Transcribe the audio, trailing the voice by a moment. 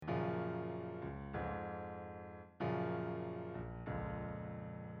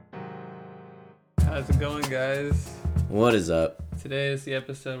How's it going, guys? What is up? Today is the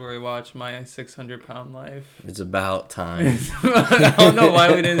episode where we watch My 600-Pound Life. It's about time. I don't know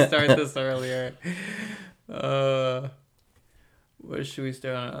why we didn't start this earlier. What should we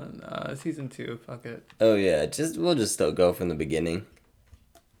start on? Season 2, fuck it. Oh yeah, we'll just still go from the beginning.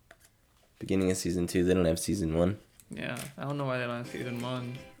 Beginning of season 2. They don't have season 1. Yeah, I don't know why they don't have season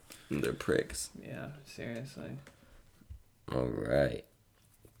 1. They're pricks. Yeah, seriously. Alright.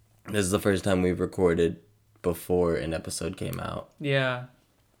 This is the first time we've recorded before an episode came out. Yeah.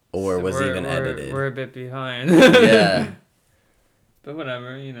 Or So was even edited. We're a bit behind. Yeah. But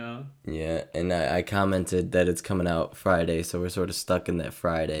whatever, you know. Yeah, and I commented that it's coming out Friday, so we're sort of stuck in that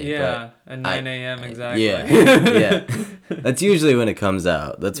Friday. Yeah, at 9 a.m. exactly. Yeah, yeah. That's usually when it comes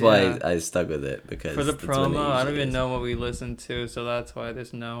out. That's why I stuck with it, because for the promo, I don't even know what we listened to, so that's why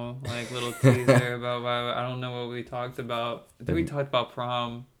there's no like little teaser about why I don't know what we talked about. I think we talked about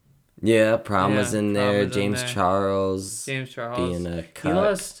prom. Yeah, prom was in there. James Charles being a cuck. He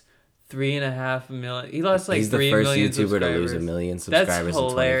lost 3.5 million. He lost like 3 million. He's the first YouTuber to lose 1 million subscribers in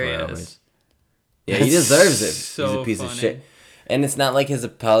 24 hours. Yeah, That's he deserves it. So He's a piece funny. of shit. And it's not like his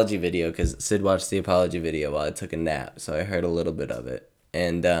apology video, because Sid watched the apology video while I took a nap, so I heard a little bit of it.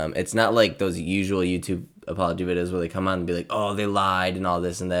 And it's not like those usual YouTube apology videos where they come out and be like, oh, they lied and all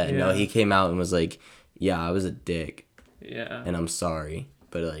this and that. Yeah. No, he came out and was like, yeah, I was a dick. Yeah. And I'm sorry.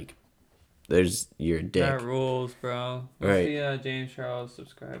 But, like, you're a dick. That rules, bro. What's right. the James Charles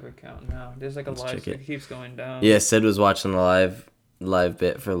subscriber count now? There's like a live stream. It keeps going down. Yeah, Sid was watching the live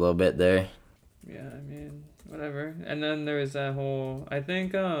bit for a little bit there. Yeah, I mean, whatever. And then there was that whole, I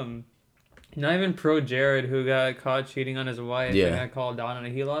think, not even Pro Jared, who got caught cheating on his wife. Yeah. And got called down on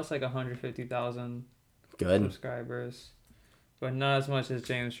it. He lost like 150,000 subscribers. But not as much as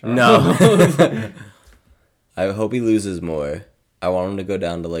James Charles. No. I hope he loses more. I want him to go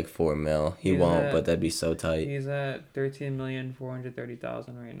down to like 4 mil. He won't, but that'd be so tight. He's at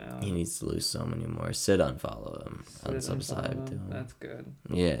 13,430,000 right now. He needs to lose so many more. Sid unfollow him. Unsubscribe to him. That's good.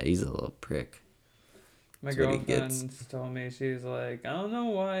 Yeah, he's a little prick. My girlfriend told me, she's like, I don't know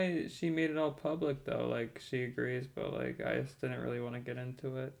why she made it all public though. Like, she agrees, but like, I just didn't really want to get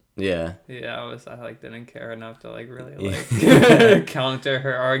into it. Yeah. Yeah, I like didn't care enough to like really like counter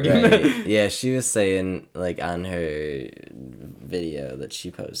her argument. Right. Yeah, she was saying like on her video that she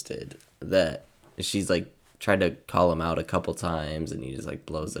posted that she's like tried to call him out a couple times and he just like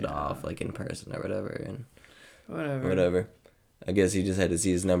blows it off like in person or whatever and whatever. I guess he just had to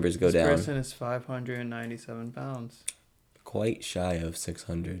see his numbers go down. This person is 597 pounds. Quite shy of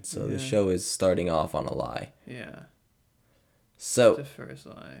 600, so the show is starting off on a lie. Yeah. So, the first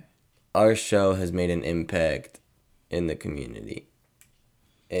lie. Our show has made an impact in the community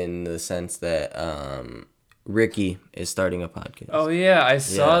in the sense that Ricky is starting a podcast. Oh, yeah, I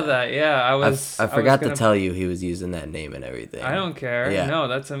saw that. Yeah, I forgot to tell you he was using that name and everything. I don't care. Yeah. No,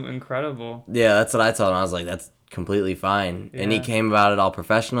 that's incredible. Yeah, that's what I told him. I was like, that's completely fine. Yeah. And he came about it all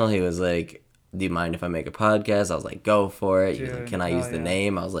professional. He was like, do you mind if I make a podcast? I was like, go for it. Dude, he was like, can I use the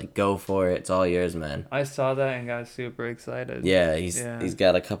name? I was like, go for it. It's all yours, man. I saw that and got super excited. Yeah, he's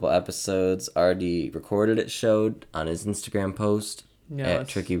got a couple episodes already recorded. It showed on his Instagram post at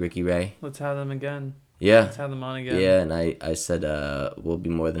Tricky Ricky Ray. Let's have them again. Yeah. Let's have them on again. Yeah, and I said we'll be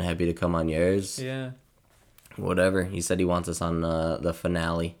more than happy to come on yours. Yeah. Whatever. He said he wants us on the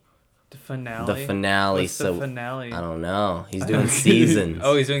finale. The finale? The finale. What's the finale? I don't know. He's doing seasons.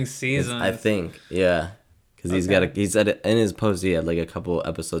 Oh, he's doing seasons. I think. Yeah. Because he said it in his post he had like a couple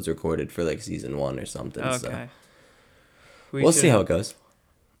episodes recorded for like season 1 or something. Okay. So we'll see how it goes.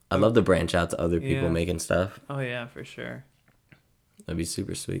 I'd love to branch out to other people making stuff. Oh, yeah, for sure. That'd be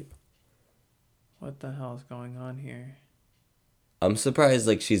super sweet. What the hell is going on here? I'm surprised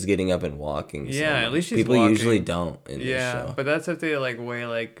like she's getting up and walking. Yeah, at least she's people walking. Usually don't in this show. Yeah, but that's if they like weigh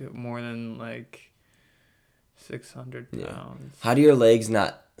like more than like 600 pounds. Yeah. How do your legs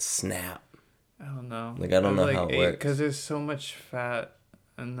not snap? I don't know. Like I don't know how it works. Because there's so much fat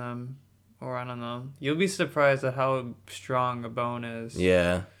in them, or I don't know. You'll be surprised at how strong a bone is.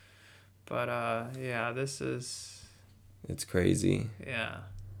 Yeah. But yeah, this is. It's crazy. Yeah.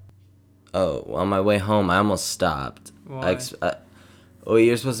 Oh, on my way home, I almost stopped. Why?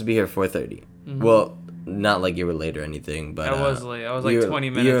 You're supposed to be here 4:30. Mm-hmm. Well, not like you were late or anything, but I was late. I was like 20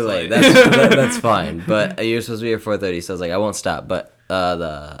 minutes. You were late. That's fine. But you're supposed to be here 4:30, so I was like, I won't stop. But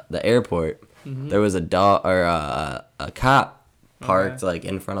the airport, there was a dog or a cop parked like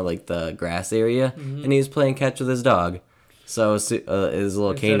in front of like the grass area, and he was playing catch with his dog. So his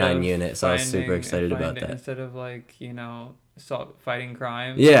little canine unit. So I was super excited about that. Instead of like fighting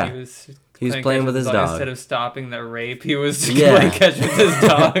crime. Yeah. He was playing with his dog. Instead of stopping the rape, he was Yeah. catching his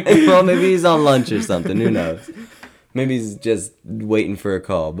dog. Well, maybe he's on lunch or something. Who knows? Maybe he's just waiting for a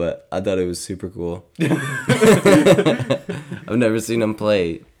call, but I thought it was super cool. I've never seen them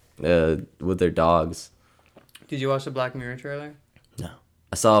play with their dogs. Did you watch the Black Mirror trailer? No.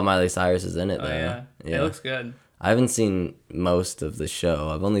 I saw Miley Cyrus is in it, though. Yeah. It looks good. I haven't seen most of the show.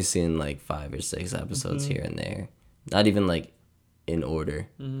 I've only seen like 5 or 6 episodes here and there. Not even like in order.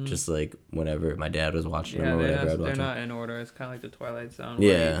 Just like whenever my dad was watching them or whatever I'd watch they're them. not in order. It's kind of like the Twilight Zone.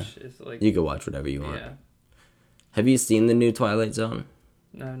 Yeah. Like, you can watch whatever you want. Yeah. Have you seen the new Twilight Zone?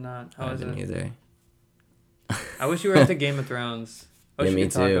 No, I'm not. How I is it? haven't either. I wish you were into Game of Thrones. I wish Yeah, me we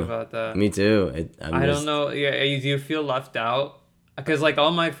could talk too. about that. Me too. I don't know. Yeah, do you feel left out? Because like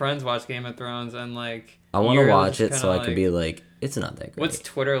all my friends watch Game of Thrones and like I want to you're watch just it so I kinda could be like, it's not that great. What's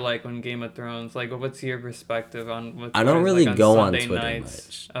Twitter like when Game of Thrones? Like, what's your perspective on? What I don't really like go on Sunday Twitter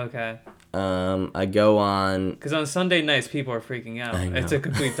nights? Okay. I go on. Because on Sunday nights, people are freaking out. I know. It's a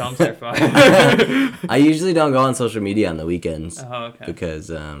complete dumpster fire. I usually don't go on social media on the weekends. Oh, okay. Because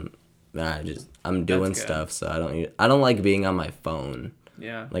I'm doing stuff, so I don't like being on my phone.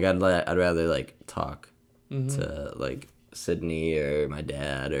 Yeah. Like I'd rather like talk to like Sydney or my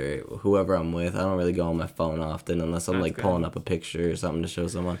dad or whoever I'm with. I don't really go on my phone often unless I'm like pulling up a picture or something to show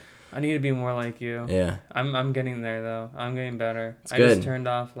someone. I need to be more like you. Yeah. I'm getting there though. I'm getting better. It's I good. just turned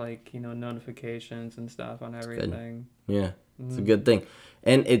off like, notifications and stuff on everything. Yeah. It's a good thing.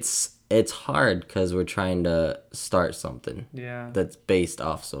 And it's hard because we're trying to start something that's based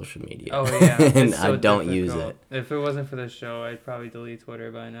off social media. Oh, yeah. And so I don't difficult. use it. If it wasn't for the show, I'd probably delete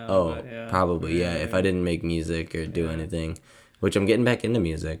Twitter by now. Oh, but yeah. probably, yeah. If I didn't make music or do anything, which I'm getting back into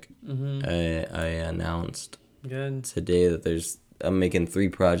music. I announced today that I'm making 3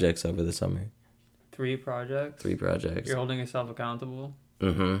 projects over the summer. 3 projects? 3 projects. You're holding yourself accountable?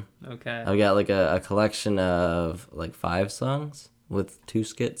 Mm-hmm. Okay. I've got like a collection of like 5 songs with 2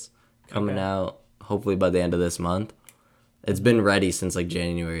 skits coming out hopefully by the end of this month. It's been ready since like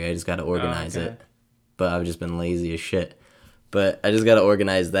January. I just got to organize it. But I've just been lazy as shit. But I just got to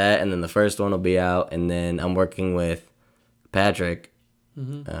organize that, and then the first one will be out, and then I'm working with Patrick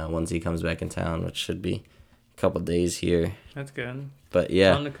once he comes back in town, which should be a couple days here. That's good. But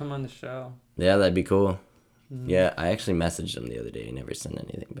yeah. Tell him to come on the show. Yeah, that'd be cool. Yeah, I actually messaged him the other day. He never sent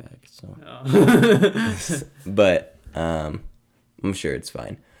anything back. So, but I'm sure it's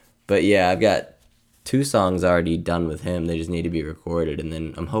fine. But yeah, I've got 2 songs already done with him. They just need to be recorded, and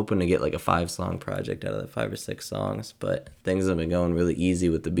then I'm hoping to get like a 5-song project out of the 5 or 6 songs. But things have been going really easy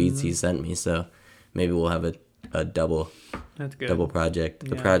with the beats he sent me, so maybe we'll have a double. That's good. Double project.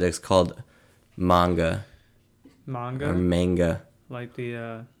 The project's called Manga. Manga? Or Manga. Like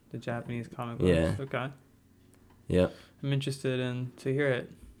the Japanese comic books. Yeah. Okay. Yep. I'm interested to hear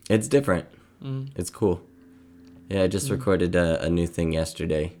it. It's different. It's cool. Yeah, I just recorded a new thing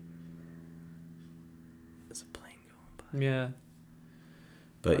yesterday. There's a plane going by. Yeah.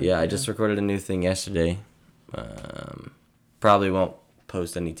 But yeah, I just recorded a new thing yesterday. Probably won't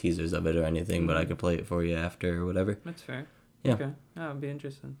post any teasers of it or anything, but I could play it for you after or whatever. That's fair. Yeah. Okay. Oh, it'd be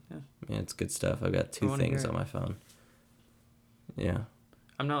interesting. Yeah. Yeah, it's good stuff. I've got 2 things on my phone. Yeah.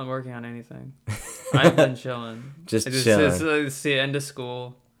 I'm not working on anything. I've been chilling. Just chilling. It's the end of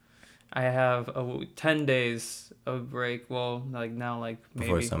school. I have 10 days of break. Well, like now, like maybe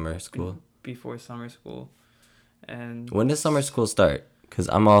before summer school. Before summer school, and when does summer school start? Because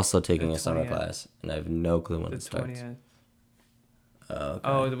I'm also taking a summer class, and I have no clue when it starts. 20th. Oh, okay.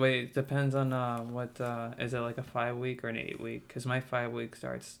 Oh wait, it depends on what is it like a 5-week or an 8-week? Because my 5-week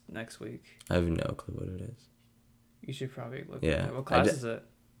starts next week. I have no clue what it is. You should probably look. Yeah. At it. What class is it?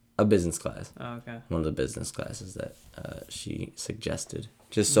 A business class. Oh, okay. One of the business classes that she suggested,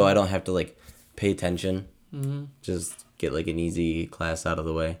 just so I don't have to like pay attention. Just get like an easy class out of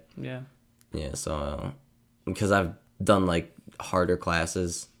the way. Yeah. Yeah. So because I've done like harder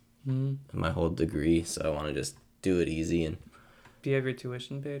classes in my whole degree, so I want to just do it easy. And do you have your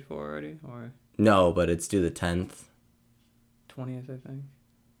tuition paid for already, or? No, but it's due the 10th. 20th, I think.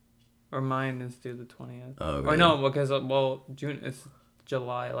 Or mine is due the 20th. Oh, really? Or no, because June is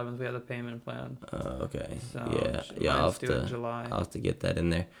July 11th. We have the payment plan. Oh, okay. So yeah. I'll have to get that in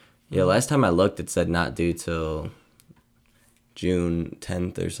there. Yeah, last time I looked, it said not due till June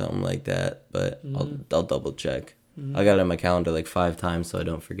 10th or something like that. But I'll double check. I got it on my calendar like 5 times so I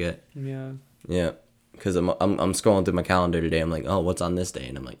don't forget. Yeah. Yeah, because I'm scrolling through my calendar today. I'm like, oh, what's on this day?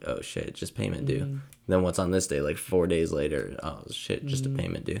 And I'm like, oh shit, it's just payment due. Then what's on this day? Like 4 days later, oh shit, just a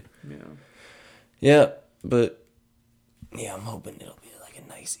payment due. Yeah. Yeah, but yeah, I'm hoping it'll be like a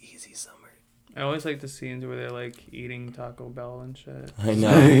nice, easy summer. I always like the scenes where they're like eating Taco Bell and shit. I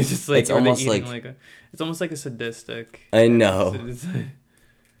know. It's just like it's almost like it's almost like a sadistic. I know. It's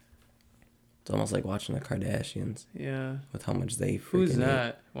almost like watching the Kardashians. Yeah. With how much they freaking Who's that?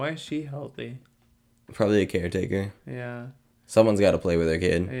 eat. Why is she healthy? Probably a caretaker. Yeah. Someone's got to play with their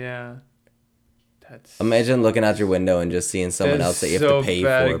kid. Yeah. Imagine looking out your window and just seeing someone else that you have to pay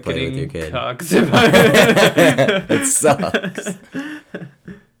for play with your kid. It sucks.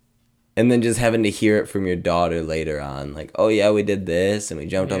 And then just having to hear it from your daughter later on, like, oh yeah, we did this and we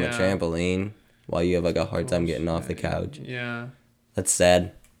jumped on the trampoline while you have like a hard time getting off the couch. Yeah. That's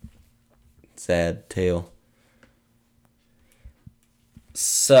sad. Sad tale.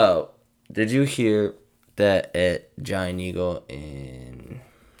 So, did you hear that at Giant Eagle in,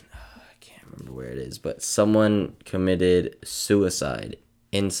 I can't remember where it is, but someone committed suicide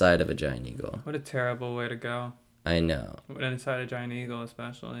inside of a Giant Eagle? What a terrible way to go. I know. Inside a Giant Eagle,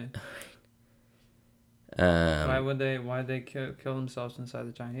 especially. Why'd they kill themselves inside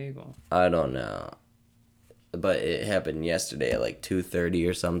the Giant Eagle? I don't know. But it happened yesterday at like 2:30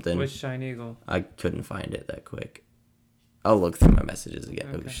 or something. Which Giant Eagle? I couldn't find it that quick. I'll look through my messages again.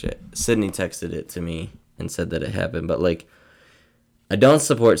 Okay. Oh shit. Sydney texted it to me and said that it happened. But like, I don't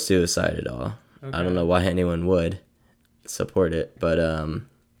support suicide at all. Okay. I don't know why anyone would support it. But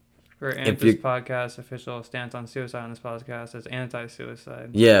for Anthony's podcast, official stance on suicide on this podcast is anti-suicide.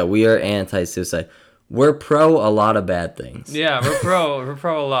 Yeah, we are anti-suicide. We're pro a lot of bad things. Yeah, we're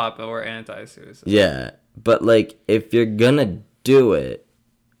pro a lot, but we're anti-suicide. Yeah, but like if you're gonna do it,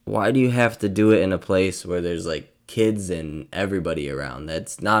 why do you have to do it in a place where there's like kids and everybody around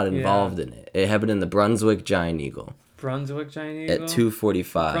that's not involved in it? It happened in the Brunswick Giant Eagle. Brunswick Giant Eagle? At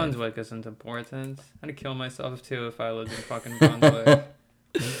 2:45. Brunswick isn't important. I'd kill myself too if I lived in fucking Brunswick.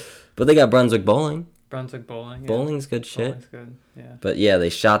 But they got Brunswick Bowling. Brunswick Bowling, yeah. Bowling's good shit. Bowling's good, yeah. But yeah, they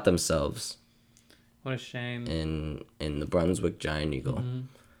shot themselves. What a shame. In the Brunswick Giant Eagle. Mm-hmm.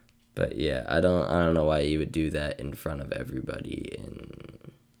 But yeah, I don't know why you would do that in front of everybody,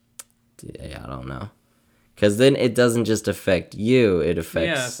 and yeah, I don't know. Because then it doesn't just affect you; it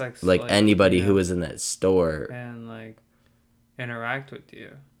affects like anybody who was in that store and like interact with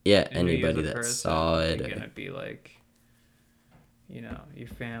you. Yeah, anybody that saw it. It's gonna be like, your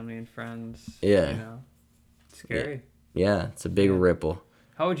family and friends. Yeah. It's scary. Yeah, it's a big ripple.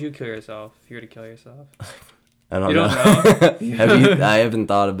 How would you kill yourself if you were to kill yourself? I don't know. I haven't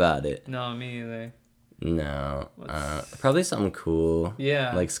thought about it. No, me either. No. Probably something cool.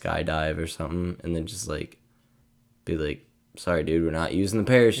 Yeah. Like skydive or something, and then just like be like, sorry dude, we're not using the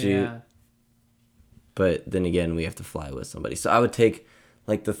parachute. Yeah. But then again, we have to fly with somebody. So I would take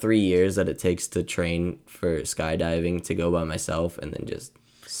like the 3 years that it takes to train for skydiving to go by myself, and then just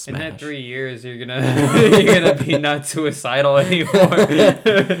smash. In that 3 years, you're gonna be not suicidal anymore.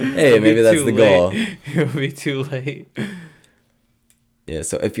 Hey, maybe that's the goal. It'll be too late. Yeah.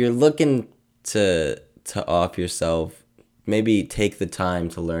 So if you're looking to off yourself, maybe take the time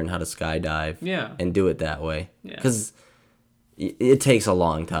to learn how to skydive. Yeah. And do it that way. Yeah. Because it takes a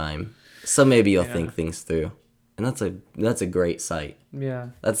long time. So maybe you'll think things through, and that's a great sight. Yeah.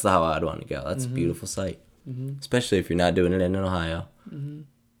 That's how I'd want to go. That's a beautiful sight, especially if you're not doing it in Ohio. Mm-hmm.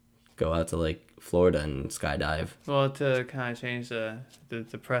 Go out to like Florida and skydive. Well, to kind of change the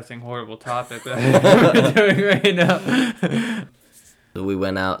depressing, horrible topic that we're doing right now. So we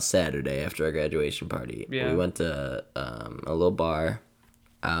went out Saturday after our graduation party. Yeah. We went to a little bar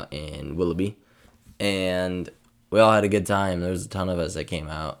out in Willoughby, and we all had a good time. There was a ton of us that came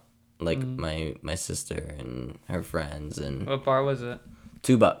out. Like my sister and her friends. And what bar was it?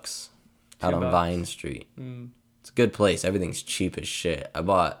 $2 out on Vine Street. It's a good place. Everything's cheap as shit. I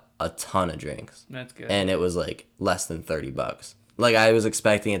bought a ton of drinks. That's good. And it was like less than $30. Like I was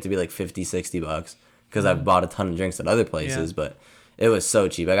expecting it to be like $50-$60 because I've bought a ton of drinks at other places, but it was so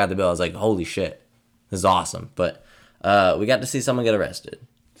cheap. I got the bill. I was like, holy shit, this is awesome. But we got to see someone get arrested.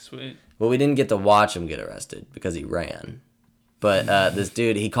 Sweet. Well, we didn't get to watch him get arrested because he ran. But this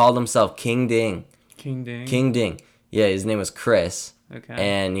dude, he called himself King Ding. King Ding? King Ding. Yeah, his name was Chris. Okay.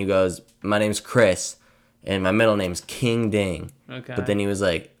 And he goes, my name's Chris, and my middle name's King Ding. Okay. But then he was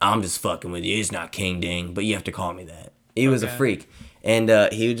like, I'm just fucking with you. It's not King Ding, but you have to call me that. He was a freak. And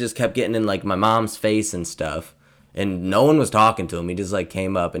he just kept getting in, like, my mom's face and stuff. And no one was talking to him. He just, like,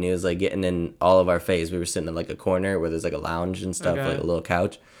 came up, and he was, like, getting in all of our face. We were sitting in, like, a corner where there's, like, a lounge and stuff, like a little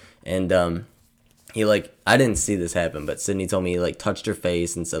couch. And he, like, I didn't see this happen, but Sydney told me he, like, touched her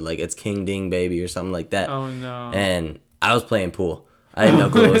face and said, like, it's King Ding, baby, or something like that. Oh, no. And I was playing pool. I had no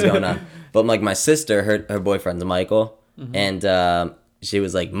clue what was going on. But, like, my sister, her boyfriend's Michael, and she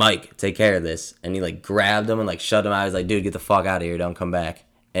was like, Mike, take care of this. And he, like, grabbed him and, like, shut him out. I was like, dude, get the fuck out of here. Don't come back.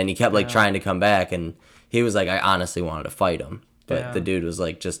 and he kept like trying to come back, and he was like, I honestly wanted to fight him, but the dude was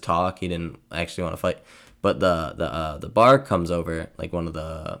like, just talk. He didn't actually want to fight. But the bar comes over, like one of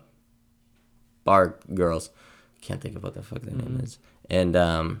the bar girls, can't think of what the fuck their name is,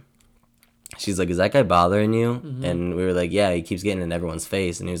 and she's like, is that guy bothering you? And we were like, yeah, he keeps getting in everyone's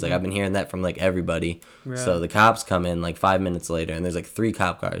face. And he was like, I've been hearing that from like everybody. So the cops come in like 5 minutes later, and there's like 3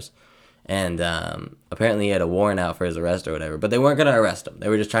 cop cars. And apparently he had a warrant out for his arrest or whatever. But they weren't going to arrest him. They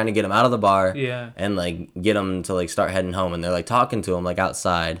were just trying to get him out of the bar and like get him to like start heading home. And they're like talking to him like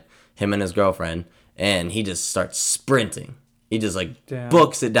outside, him and his girlfriend. And he just starts sprinting. He just like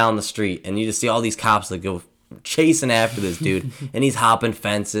books it down the street. And you just see all these cops like go chasing after this dude, and he's hopping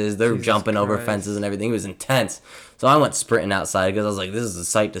fences. They're jumping over fences and everything. It was intense. So I went sprinting outside because I was like, this is a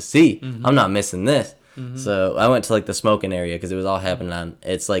sight to see. I'm not missing this. So I went to like the smoking area because it was all happening on.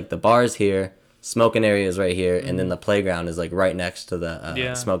 It's like the bars here, smoking area is right here, and then the playground is like right next to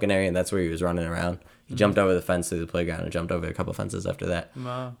the smoking area, and that's where he was running around. He jumped over the fence to the playground and jumped over a couple fences after that.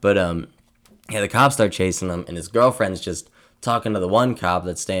 Wow. But the cops start chasing him, and his girlfriend's just talking to the one cop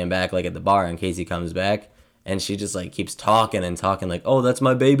that's staying back like at the bar in case he comes back. And she just, like, keeps talking and talking, like, oh, that's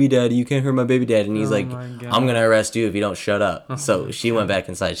my baby daddy. You can't hurt my baby daddy. And he's like, I'm going to arrest you if you don't shut up. So she went back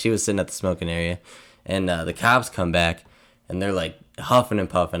inside. She was sitting at the smoking area. And the cops come back, and they're, like, huffing and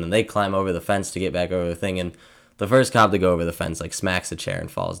puffing. And they climb over the fence to get back over the thing. And the first cop to go over the fence, like, smacks a chair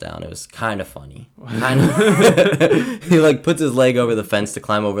and falls down. It was kind of funny. He, like, puts his leg over the fence to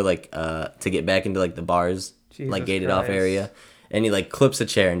climb over, like, to get back into, like, the bars, like, gated off area. And he, like, clips a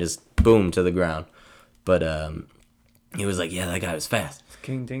chair and just, boom, to the ground. But he was like, yeah, that guy was fast. It's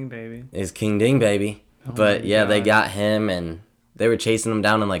King Ding, baby. It's King Ding, baby. But yeah, they got him, and they were chasing him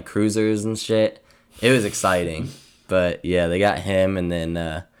down in like cruisers and shit. It was exciting. But yeah, they got him, and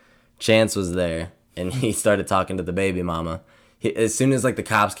then Chance was there, and he started talking to the baby mama. As soon as like the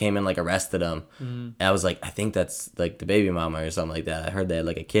cops came and like arrested him, I was like, I think that's like the baby mama or something like that. I heard they had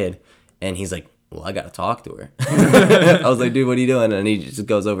like a kid, and he's like, well, I gotta talk to her. I was like, dude, what are you doing? And he just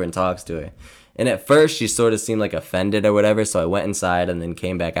goes over and talks to her. And at first, she sort of seemed like offended or whatever, so I went inside and then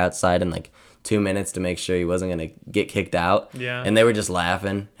came back outside in like 2 minutes to make sure he wasn't going to get kicked out. Yeah. And they were just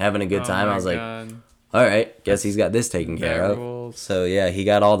laughing, having a good time. I was like, all right, guess he's got this taken care of. So, yeah, he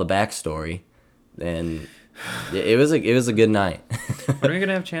got all the backstory. And it was a good night. When are we going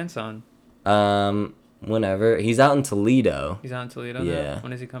to have Chance on? Whenever. He's out in Toledo. He's out in Toledo? Yeah. Now?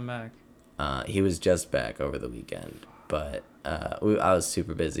 When does he come back? He was just back over the weekend. But I was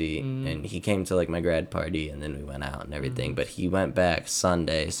super busy, and he came to like my grad party, and then we went out and everything. But he went back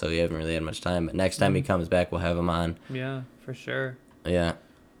Sunday, so we haven't really had much time. But next time he comes back, we'll have him on. Yeah, for sure. Yeah,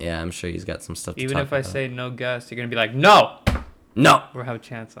 I'm sure he's got some stuff to talk about. Even if I say no guest, you're gonna be like, no, we'll have a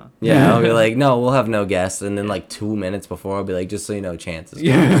Chance on. Yeah, I'll be like, no, we'll have no guests, and then like 2 minutes before, I'll be like, just so you know, Chance is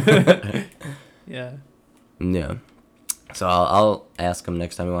coming. Yeah. So I'll ask him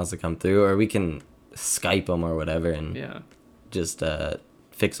next time he wants to come through, or we can Skype him or whatever, and just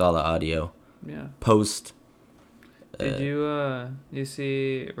fix all the audio. Yeah. Post. Did you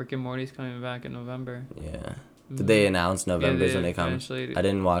see Rick and Morty's coming back in November? Yeah. Did they announce November's when they come? I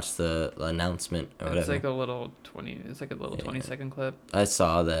didn't watch the announcement or whatever. It's like a little 20-second clip. I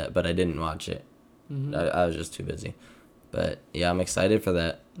saw that, but I didn't watch it. I was just too busy. But yeah, I'm excited for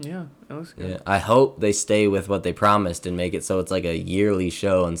that. Yeah, it looks good. Yeah. I hope they stay with what they promised and make it so it's like a yearly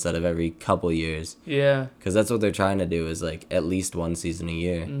show instead of every couple years. Yeah. Because that's what they're trying to do, is like at least one season a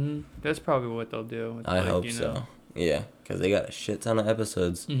year. That's probably what they'll do. I hope so. Yeah, because they got a shit ton of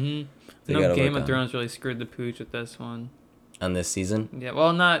episodes. Game of Thrones really screwed the pooch with this one. On this season? Yeah,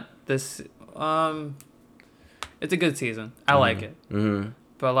 well, not this. It's a good season. I like it.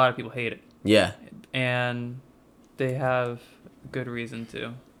 But a lot of people hate it. Yeah. And they have good reason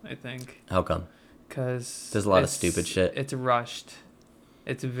to, I think. How come? Because there's a lot of stupid shit. It's rushed.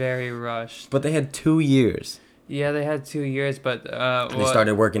 It's very rushed. But they had 2 years. Yeah, they had 2 years, but they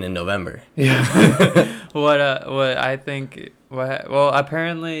started working in November. Yeah. What I think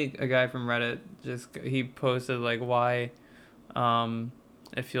apparently a guy from Reddit he posted like why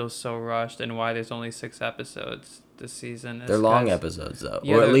it feels so rushed and why there's only 6 episodes this season. They're long episodes though.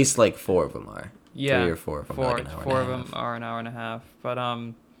 Yeah, or at least like 4 of them are. Yeah. 3 or 4 of them are like an hour and a half. 4 of them are an hour and a half. But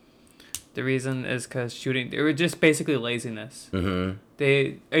the reason is because it was just basically laziness.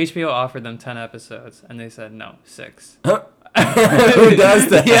 HBO offered them 10 episodes, and they said, no, 6. Who does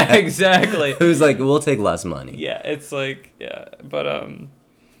that? Yeah, exactly. Who's like, we'll take less money. Yeah, it's like, but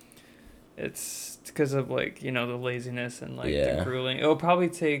it's because of like, the laziness and like the grueling. It'll probably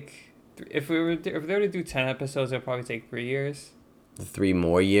take, if they were to do 10 episodes, it'll probably take 3 years. 3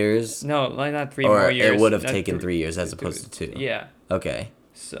 more years? No, like not 3 more years. Or it would have taken 3 years as opposed to 2. Yeah. Okay.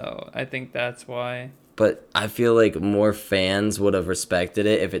 So I think that's why. But I feel like more fans would have respected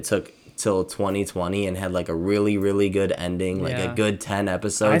it if it took till 2020 and had like a really, really good ending, like a good 10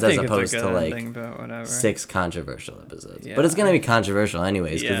 episodes, as opposed to like ending, 6 controversial episodes. Yeah. But it's gonna be controversial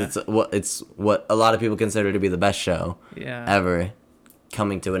anyways, because it's what a lot of people consider to be the best show ever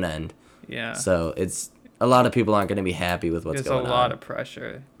coming to an end. Yeah. So it's a lot of people aren't going to be happy with what's going on. There's a lot of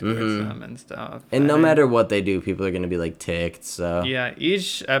pressure towards them and stuff. And no matter what they do, people are going to be like ticked. So yeah,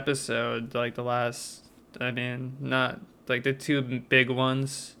 each episode, like the last, not like the 2 big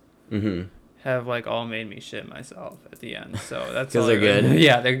ones, have like all made me shit myself at the end. So that's because they're good.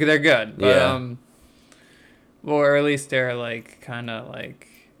 Yeah, they're good. But, or at least they're like kind of like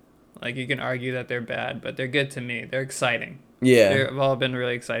you can argue that they're bad, but they're good to me. They're exciting. Yeah, they've all been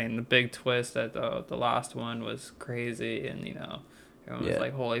really exciting. The big twist at the last one was crazy, and everyone was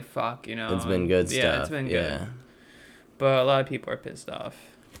like, "Holy fuck!" It's been good stuff. Yeah, it's been good. But a lot of people are pissed off.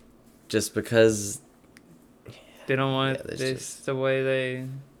 Just because they don't want this the way they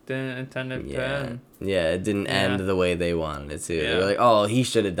didn't intend it to end. Yeah, it didn't end the way they wanted it to. Yeah. They're like, "Oh, he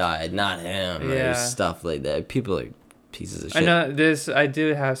should have died, not him." Or stuff like that. People are pieces of shit. I know I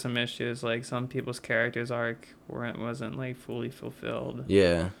do have some issues, like some people's characters arc wasn't like fully fulfilled.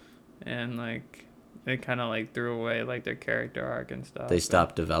 Yeah. And like it kind of like threw away like their character arc and stuff. They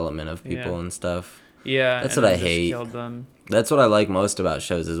stopped development of people and stuff. Yeah. That's what I hate. Killed them. That's what I like most about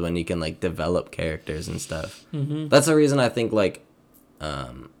shows is when you can like develop characters and stuff. That's the reason I think like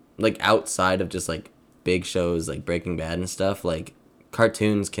outside of just like big shows like Breaking Bad and stuff, like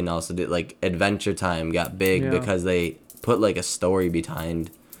cartoons can also do, like Adventure Time got big because they put like a story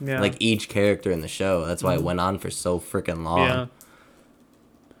behind like each character in the show. That's why it went on for so freaking long. Yeah.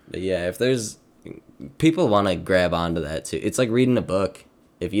 But yeah, if there's people want to grab onto that too. It's like reading a book.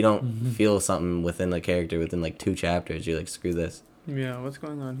 If you don't feel something within the character within like 2 chapters, you're like, screw this. Yeah, what's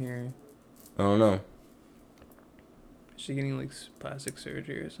going on here? I don't know. Is she getting like plastic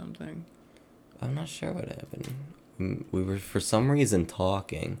surgery or something? I'm not sure what happened. We were for some reason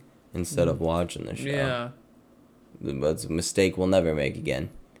talking instead of watching the show. Yeah. That's a mistake we'll never make again.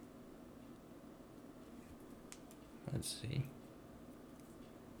 Let's see.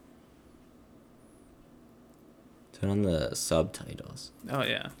 Turn on the subtitles. Oh,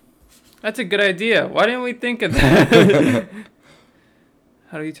 yeah. That's a good idea. Why didn't we think of that?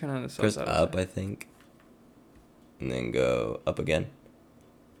 How do you turn on the subtitles? Press up, I think. And then go up again.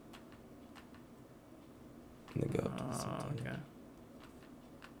 And then go up to the subtitles. Okay.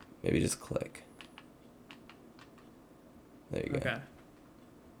 Maybe just click. There you go. Okay.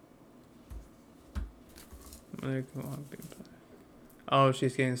 Oh,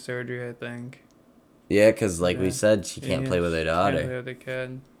 she's getting surgery, I think. Yeah, because like we said, she can't play with her daughter. Can't play with her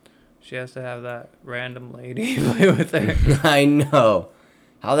kid. She has to have that random lady play with her. I know.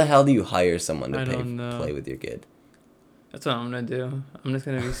 How the hell do you hire someone to play with your kid? That's what I'm going to do. I'm just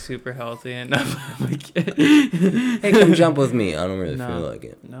going to be super healthy and not play with my kid. Hey, come jump with me. I don't really feel like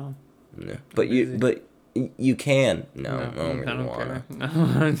it. No. But you can. No, I don't really want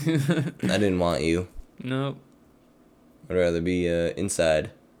to. No. I didn't want you. Nope. I'd rather be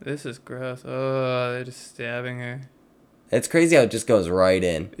inside. This is gross. Oh, they're just stabbing her. It's crazy how it just goes right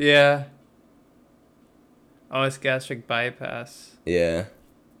in. Yeah. Oh, it's gastric bypass. Yeah.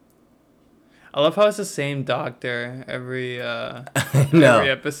 I love how it's the same doctor every every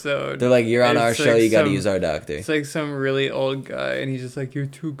episode. They're like, you're on our show, you gotta use our doctor. It's like some really old guy, and he's just like, you're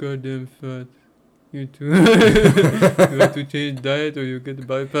too goddamn fat. You too. You have to change diet or you get the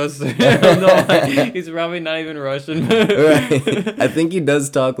bypass. I don't know. He's probably not even Russian. Right. I think he does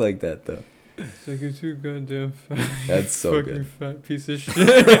talk like that, though. It's like, you're too goddamn fat. That's so fucking good. Fat piece of shit.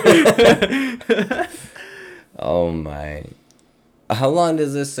 Oh, my. How long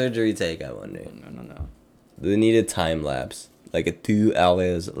does this surgery take, I wonder? No. They need a time lapse. Like a 2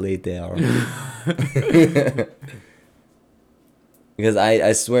 hours later. Because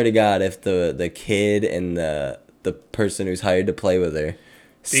I swear to God, if the kid and the person who's hired to play with her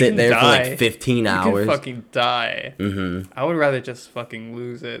sit there for like 15 hours. You can fucking die. Mm-hmm. I would rather just fucking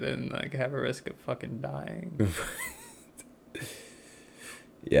lose it and like have a risk of fucking dying.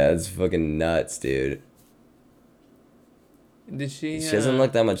 Yeah, it's fucking nuts, dude. Did she? She doesn't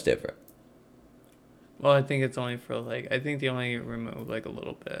look that much different. Well, I think it's only for like, I think they only remove like a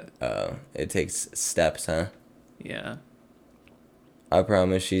little bit. Oh, it takes steps, huh? Yeah. I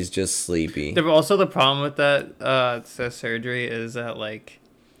promise she's just sleepy. Also, the problem with that surgery is that like,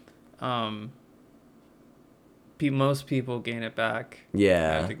 most people gain it back.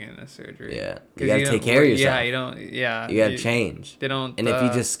 Yeah. After getting the surgery. Yeah. You gotta take care of yourself. Yeah, you don't. Yeah. You gotta change. They don't. And if you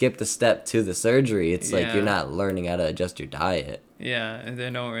just skip the step to the surgery, it's like you're not learning how to adjust your diet. Yeah, and they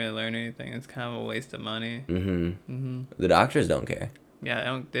don't really learn anything. It's kind of a waste of money. The doctors don't care.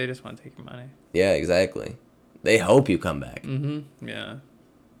 Yeah, they just want to take your money. Yeah, exactly. They hope you come back. Yeah.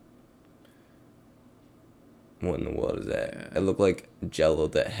 What in the world is that? Yeah. It looked like Jello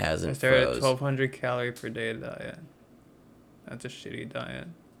that hasn't They're froze. at 1,200 calorie per day diet. That's a shitty diet.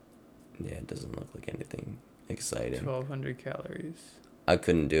 Yeah, it doesn't look like anything exciting. 1,200 calories. I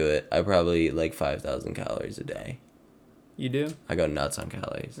couldn't do it. I probably eat like 5,000 calories a day. You do? I go nuts on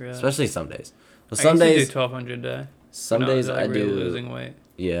calories, Really? especially some days. Well, I some used to days do 1,200 a day. Some days I I really do. losing weight.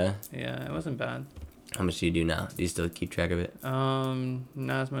 Yeah. Yeah, it wasn't bad. How much do you do now? Do you still keep track of it?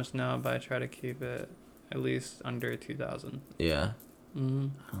 Not as much now, but I try to keep it at least under 2,000. Yeah. I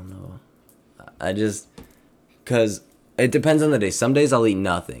don't know. I just, cause it depends on the day. Some days I'll eat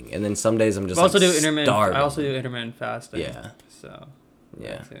nothing, and then some days I'm just starving. I also do intermittent fasting. Yeah. So.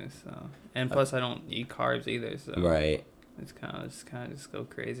 Yeah. Too, so. And plus, I don't eat carbs either. So. Right. It's kind of just go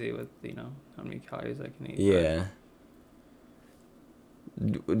crazy with how many calories I can eat. Yeah.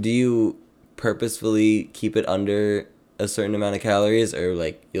 Do you purposefully keep it under a certain amount of calories, or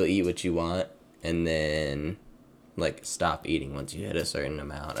like you'll eat what you want and then like stop eating once you hit a certain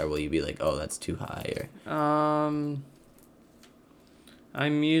amount, or will you be like, oh, that's too high? Or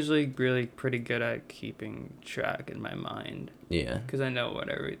I'm usually really pretty good at keeping track in my mind. Yeah. Because I know what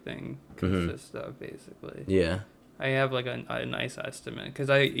everything consists of, basically. Yeah. I have like a nice estimate because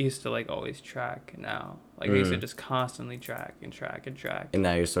I used to like always track. Now I used to just constantly track. And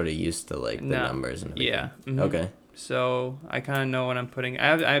now you're sort of used to like the numbers and everything. Yeah. Okay. So I kind of know what I'm putting.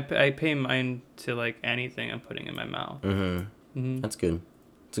 I pay mind to like anything I'm putting in my mouth. That's good.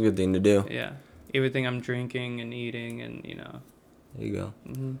 It's a good thing to do. Yeah. Everything I'm drinking and eating, and There you go.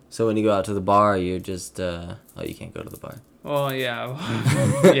 So when you go out to the bar, you're just you can't go to the bar. Well,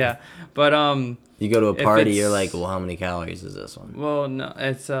 yeah. Yeah. But you go to a party, you're like, well, how many calories is this one? Well, no,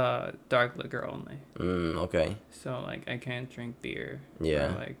 it's dark liquor only. Okay. So like I can't drink beer.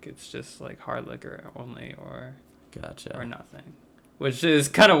 Yeah. Or, like it's just like hard liquor only, or gotcha. Or nothing. Which is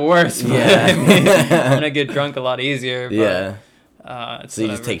kind of worse. Yeah. I mean, I'm gonna get drunk a lot easier. But, yeah. So you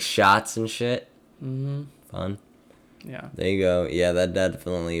just take shots and shit. Fun. Yeah. There you go. Yeah, that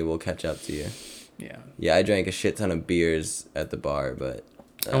definitely will catch up to you. Yeah. Yeah, I drank a shit ton of beers at the bar, but...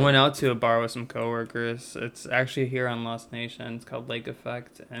 I went out to a bar with some coworkers. It's actually here on Lost Nation. It's called Lake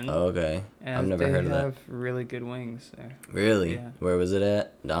Effect. And okay. I've never heard of that. They have really good wings there. Really? Yeah. Where was it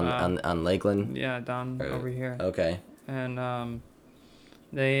at? On Lakeland? Yeah, down over here. Okay. And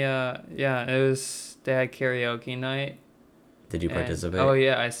they had karaoke night. Did you participate? Oh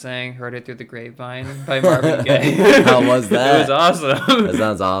yeah, I sang "Heard It Through the Grapevine" by Marvin Gaye. How was that? It was awesome. That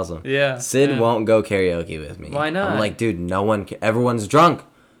sounds awesome. Yeah. Sid won't go karaoke with me. Why not? I'm like, dude, everyone's drunk.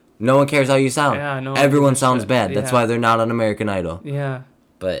 No one cares how you sound. Yeah, no. Everyone sounds bad. That's why they're not on American Idol. Yeah.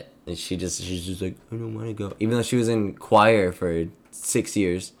 But she's just like, I don't want to go. Even though she was in choir for 6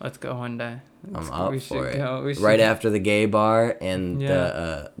 years. Let's go one day. I'm up for it. Right after the gay bar and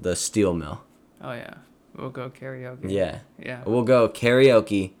the steel mill. Oh yeah. We'll go karaoke. Yeah. Yeah. We'll go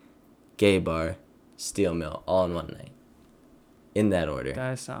karaoke, gay bar, steel mill, all in one night. In that order.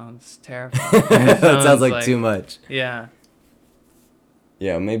 That sounds terrifying. That sounds like too much. Yeah.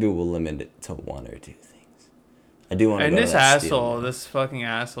 Yeah, maybe we'll limit it to one or two things. I do want to. And go this to that asshole, this fucking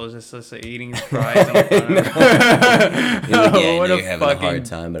asshole, is just eating his fries. In front of yeah, what you're having a hard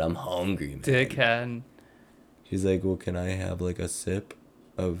time, but I'm hungry, man. Dickhead. She's like, well, can I have like a sip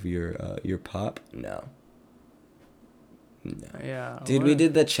of your pop? No. Yeah. Dude, we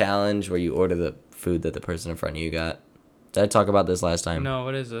did the challenge where you order the food that the person in front of you got. Did I talk about this last time? No,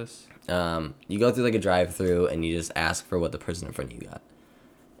 what is this? You go through like a drive-through and you just ask for what the person in front of you got.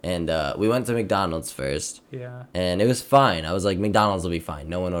 And we went to McDonald's first. Yeah. And it was fine. I was like, McDonald's will be fine.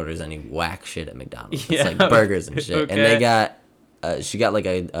 No one orders any whack shit at McDonald's. Yeah. It's like burgers and shit. Okay. And they got, she got like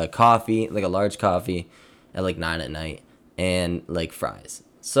a coffee, like a large coffee at like 9 at night and like fries.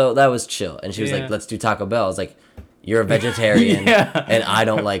 So that was chill. And she was like, let's do Taco Bell. I was like, you're a vegetarian and I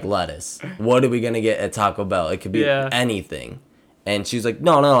don't like lettuce. What are we going to get at Taco Bell? It could be anything. And she was like,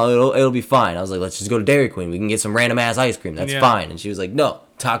 no, it'll be fine. I was like, let's just go to Dairy Queen. We can get some random ass ice cream. That's fine. And she was like, no,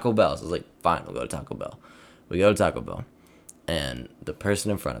 Taco Bell. So I was like, fine, we'll go to Taco Bell. We go to Taco Bell. And the person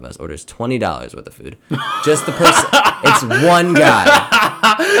in front of us orders $20 worth of food. Just the person. It's one guy.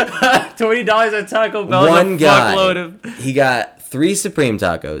 $20 at Taco Bell. One guy. He got 3 Supreme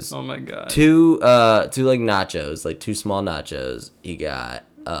tacos. Oh my god. 2 like nachos, like 2 small nachos. He got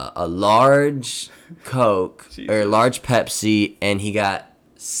a large Coke or a large Pepsi, and he got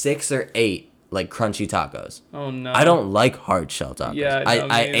 6 or 8 like crunchy tacos. Oh no. I don't like hard shell tacos. Yeah,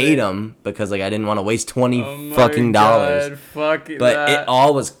 I ate them because like I didn't want to waste $20 fucking dollars. dollars. Fuck But that. it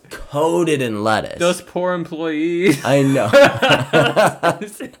all was coated in lettuce. Those poor employees. I know.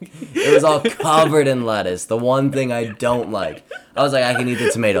 It was all covered in lettuce. The one thing I don't like. I was like, I can eat the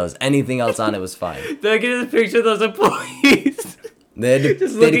tomatoes. Anything else on it was fine. Then I get this picture of those employees. They had to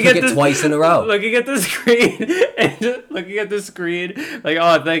cook it twice in a row. Looking at the screen and just looking at the screen, like,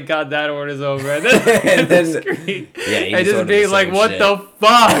 oh, thank God that order's over. And then, the screen, and just being like, what the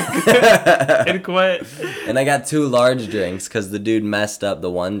fuck? And quit. And I got 2 large drinks because the dude messed up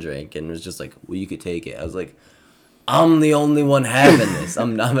the one drink and was just like, well, you could take it. I was like, I'm the only one having this. I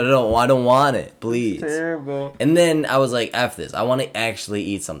don't want it, please. It's terrible. And then I was like, F this. I want to actually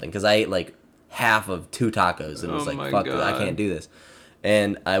eat something because I ate like half of 2 tacos and was like, fuck this, I can't do this.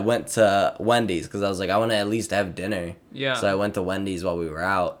 And I went to Wendy's because I was like, I want to at least have dinner. Yeah. So I went to Wendy's while we were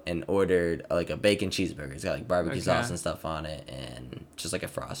out and ordered like a bacon cheeseburger. It's got like barbecue sauce and stuff on it and just like a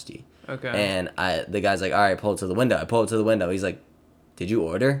Frosty. Okay. And the guy's like, all right, pull it to the window. I pull it to the window. He's like, did you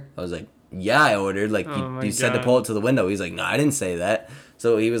order? I was like, yeah, I ordered. Like, you said to pull it to the window. He's like, no, I didn't say that.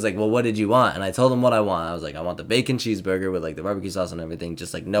 So he was like, well, what did you want? And I told him what I want. I was like, I want the bacon cheeseburger with like the barbecue sauce and everything,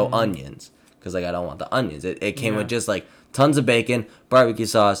 just like no onions. Because like I don't want the onions. It came with just like tons of bacon, barbecue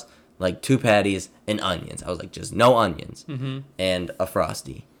sauce, like 2 patties, and onions. I was like, just no onions. And a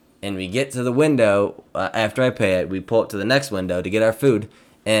Frosty. And we get to the window, after I pay it, we pull up to the next window to get our food.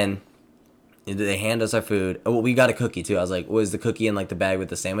 And they hand us our food. Oh, we got a cookie too. I was like, was the cookie in like the bag with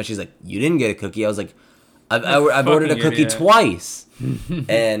the sandwich? She's like, you didn't get a cookie. I was like, I've ordered a cookie twice.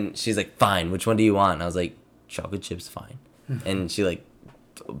 And she's like, fine, which one do you want? And I was like, chocolate chips, fine. And she like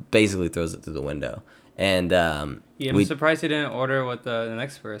basically throws it through the window. And I'm surprised he didn't order what the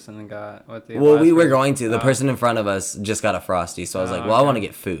next person got. Well, we were going to. The person in front of us just got a Frosty, so I was like, well, I want to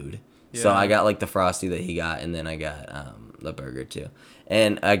get food. Yeah. So I got like the Frosty that he got, and then I got the burger too.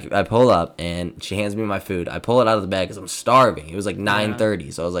 And I pull up, and she hands me my food. I pull it out of the bag because I'm starving. It was like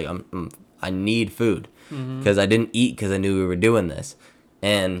 9:30, so I was like, I need food because I didn't eat because I knew we were doing this.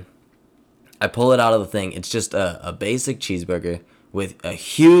 And I pull it out of the thing. It's just a basic cheeseburger with a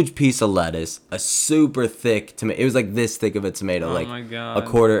huge piece of lettuce, a super thick tomato. It was like this thick of a tomato,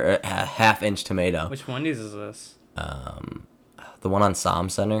 a half-inch tomato. Which Wendy's is this? The one on Som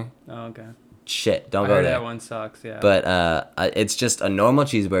Center. Oh, okay. Shit, don't go there. That one sucks, yeah. But it's just a normal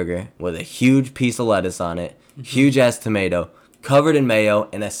cheeseburger with a huge piece of lettuce on it, huge-ass tomato, covered in mayo,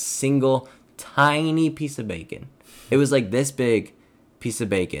 and a single tiny piece of bacon. It was like this big piece of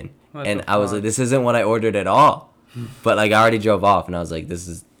bacon. And I was like, this isn't what I ordered at all. But like I already drove off, and I was like,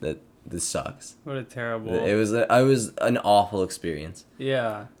 this sucks. What a terrible. It was an awful experience.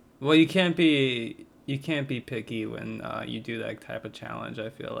 Yeah. Well, you can't be picky when you do that type of challenge. I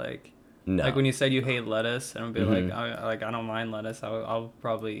feel like. No. Like when you said you hate lettuce, and I'll be like, I don't mind lettuce. I'll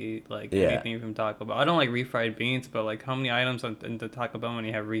probably eat like anything from Taco Bell. I don't like refried beans, but like how many items in the Taco Bell when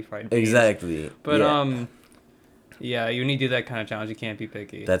you have refried beans? Exactly. But yeah, when you do that kind of challenge, you can't be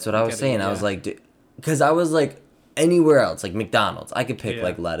picky. That's what I was saying. I was like, because I was like. Anywhere else, like McDonald's, I could pick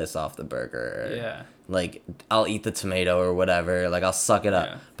like lettuce off the burger. Yeah. Like I'll eat the tomato or whatever. Like I'll suck it up.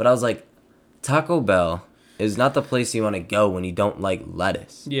 Yeah. But I was like, Taco Bell is not the place you want to go when you don't like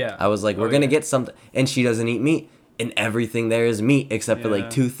lettuce. Yeah. I was like, we're gonna get something, and she doesn't eat meat, and everything there is meat except for like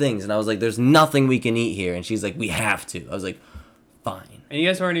 2 things. And I was like, there's nothing we can eat here, and she's like, we have to. I was like, fine. And you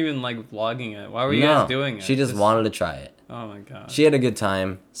guys weren't even like vlogging it. Why were you guys doing it? She just wanted to try it. Oh my god. She had a good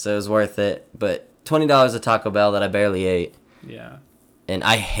time, so it was worth it. But $20 at Taco Bell that I barely ate. Yeah. And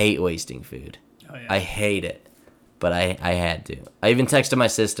I hate wasting food. Oh, yeah. I hate it. But I had to. I even texted my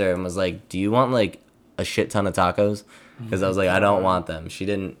sister and was like, do you want like a shit ton of tacos? Because I was like, I don't want them. She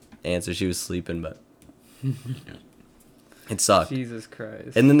didn't answer. She was sleeping, but it sucked. Jesus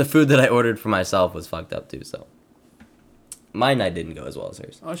Christ. And then the food that I ordered for myself was fucked up too, so. My night didn't go as well as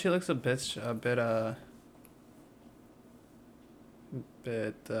hers. Oh, she looks a bit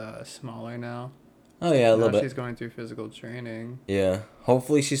smaller now. Oh yeah, a little bit. She's going through physical training. Yeah.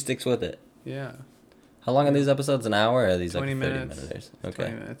 Hopefully she sticks with it. Yeah. How long are these episodes? An hour, or are these 20 like 30 minutes? minutes? Okay.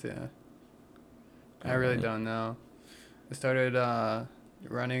 20 minutes, yeah. I really don't know. I started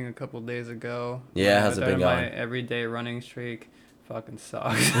running a couple days ago. Yeah, how's it been going? My everyday running streak fucking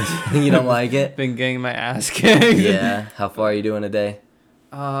sucks. You don't like it? Been getting my ass kicked. Yeah. How far are you doing a day?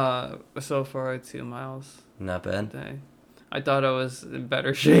 So far 2 miles. Not bad. A day. I thought I was in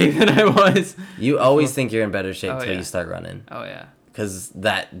better shape than I was. You always think you're in better shape till you start running. Oh yeah. Because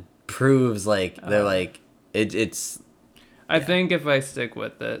that proves like they're like it's. I think if I stick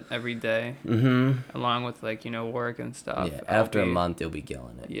with it every day, along with like work and stuff. Yeah, after a month you'll be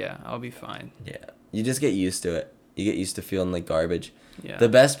killing it. Yeah, I'll be fine. Yeah, you just get used to it. You get used to feeling like garbage. Yeah. The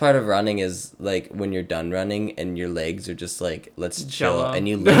best part of running is like when you're done running and your legs are just like, let's chill, Jello. and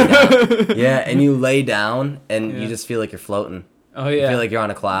you lay down. Yeah, and you lay down and you just feel like you're floating. Oh yeah. You feel like you're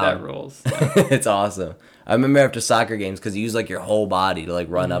on a cloud. That rolls. It's awesome. I remember after soccer games, because you use like your whole body to like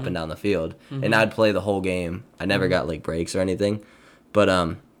run up and down the field, and I'd play the whole game. I never got like breaks or anything, but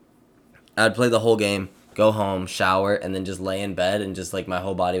I'd play the whole game, go home, shower, and then just lay in bed, and just like my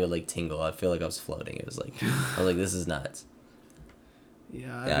whole body would like tingle. I feel like I was floating. It was like I was like, this is nuts.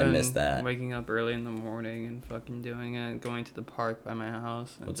 Yeah, I missed that. Waking up early in the morning and fucking doing it, going to the park by my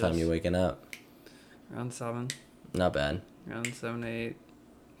house. What time you waking up? Around 7. Not bad. Around 7 to 8.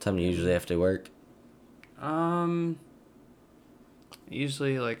 What time do you usually have to work?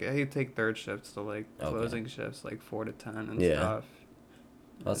 Usually like I take third shifts to like closing shifts like 4 to 10 and stuff.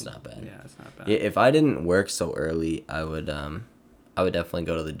 Well, that's not bad. Yeah, it's not bad. Yeah, if I didn't work so early, I would definitely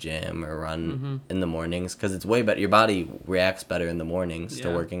go to the gym or run in the mornings, because it's way better. Your body reacts better in the mornings to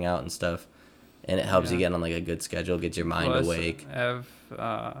working out and stuff, and it helps you get on like a good schedule, gets your mind awake. I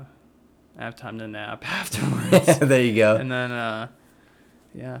have time to nap afterwards. There you go. And then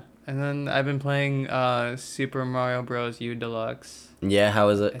and then I've been playing Super Mario Bros. U Deluxe. Yeah, how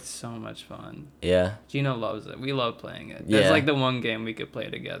is it? It's so much fun. Yeah. Gino loves it. We love playing it. That's like the one game we could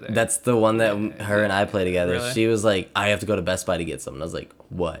play together. That's the one that her and I play together. Really? She was like, I have to go to Best Buy to get something. I was like,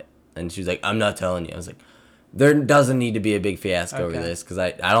 what? And she was like, I'm not telling you. I was like, there doesn't need to be a big fiasco over this, because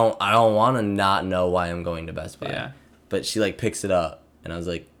I don't want to not know why I'm going to Best Buy. Yeah. But she like picks it up, and I was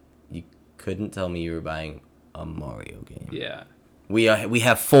like, you couldn't tell me you were buying a Mario game. Yeah. We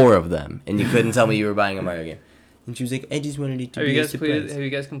have 4 of them, and you couldn't tell me you were buying a Mario game. And she was like, I just wanted it to be a surprise. Have you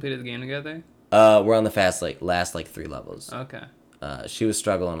guys completed the game together? We're on the last 3 levels. Okay. She was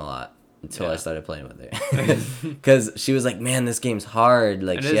struggling a lot until I started playing with her. Because she was like, man, this game's hard.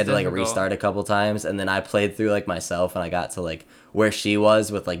 Like, she had to like restart a couple times, and then I played through like myself, and I got to like where she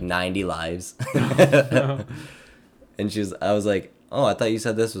was with like 90 lives. And I was like, oh, I thought you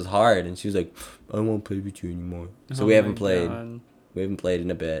said this was hard. And she was like, I won't play with you anymore. So we haven't played. God. We haven't played in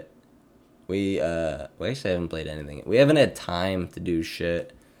a bit. We actually haven't played anything. We haven't had time to do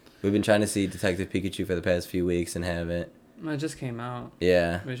shit. We've been trying to see Detective Pikachu for the past few weeks and haven't. It just came out.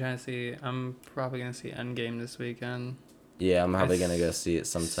 Yeah. We're trying to see. I'm probably gonna see Endgame this weekend. Yeah, I'm probably gonna go see it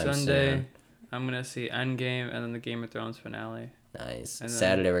sometime Sunday, soon. I'm gonna see Endgame and then the Game of Thrones finale. Nice. And then,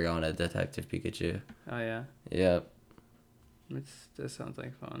 Saturday we're going to Detective Pikachu. Oh yeah. Yep. This sounds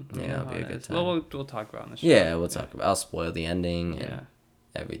like fun. Yeah, it'll be a good time. Well, we'll talk about it on the show. Yeah, we'll talk about. I'll spoil the ending and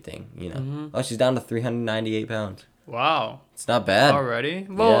everything. You know. Oh, she's down to 398 pounds. Wow. It's not bad already.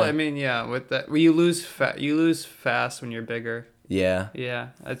 Well, I mean, with that, you lose fast when you're bigger. Yeah. Yeah,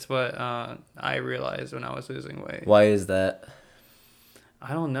 that's what I realized when I was losing weight. Why is that?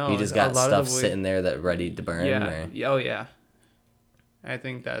 I don't know. You just got stuff sitting there that ready to burn. Yeah. Or? Oh yeah. I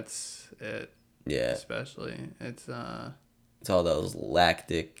think that's it. Yeah. Especially it's all those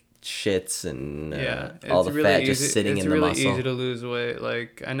lactic shits and all the really fat just sitting in the muscle. It's really easy to lose weight.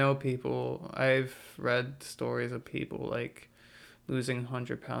 Like, I know people, I've read stories of people like losing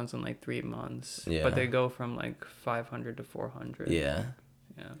 100 pounds in like 3 months. Yeah. But they go from like 500 to 400. Yeah.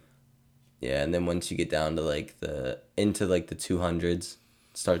 Yeah. Yeah, and then once you get down to like into the 200s,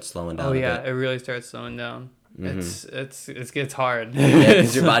 start slowing down. Oh yeah, a bit. it really starts slowing down. Mm-hmm. It gets hard. Yeah,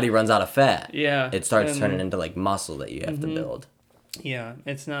 because your body runs out of fat. Yeah. It starts turning into like muscle that you have to build. Yeah,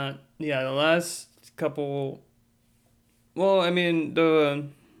 it's not. Yeah, the last couple. Well, I mean,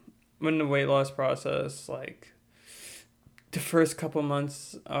 when the weight loss process, like, the first couple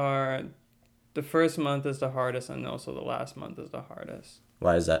months are, the first month is the hardest, and also the last month is the hardest.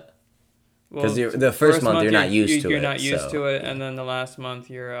 Why is that? Because the first month you're not used to it. You're not used to it, and then the last month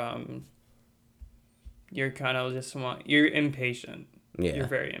you're kind of you're impatient. Yeah. You're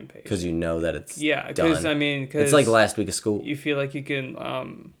very impatient. Because you know that it's because I mean, it's like the last week of school. You feel like you can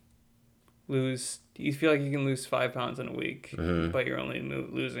lose 5 pounds in a week, but you're only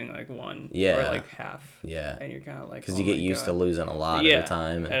losing like 1 or like half. Yeah. And you're kind of like, because you get used to losing a lot at a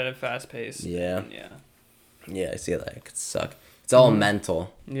time. At a fast pace. Yeah. Yeah. Yeah, I see that. It could suck. It's all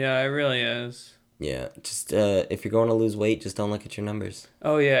mental. Yeah, it really is. Yeah, just if you're going to lose weight, just don't look at your numbers.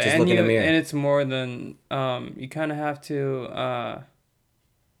 Oh yeah, just look in the mirror. And it's more than you kind of have to.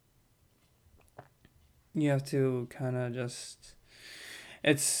 You have to kind of just.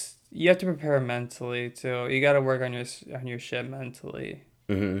 You have to prepare mentally too. You got to work on your shit mentally.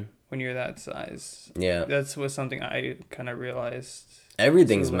 Mm-hmm. When you're that size. Yeah. That's something I kind of realized.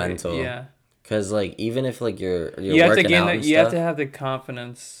 Everything's mental. Yeah. Because like even if like you're you have to working gain out that. and You have stuff, to have the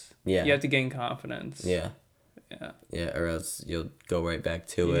confidence. yeah, You have to gain confidence. yeah, Yeah. yeah, or else you'll go right back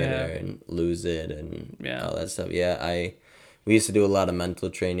to it Yeah. and lose it and Yeah. all that stuff. Yeah, we used to do a lot of mental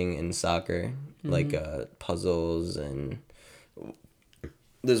training in soccer, like puzzles, and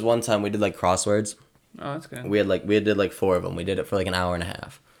there's one time we did like crosswords. Oh, that's good. We did like 4 of them. We did it for like an hour and a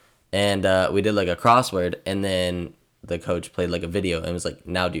half, and we did like a crossword, and then the coach played like a video and was like,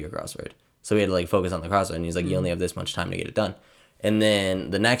 "Now do your crossword." So we had to like focus on the crossword, and he's like, "You only have this much time to get it done." And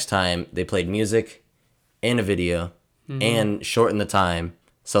then the next time they played music and a video and shortened the time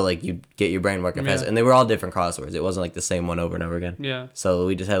so like you get your brain working faster. And they were all different crosswords. It wasn't like the same one over and over again. Yeah. So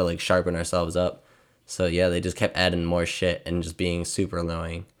we just had to like sharpen ourselves up. So yeah, they just kept adding more shit and just being super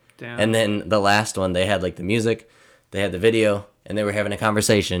annoying. Damn. And then the last one, they had like the music, they had the video, and they were having a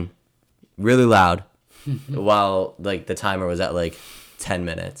conversation really loud while like the timer was at like 10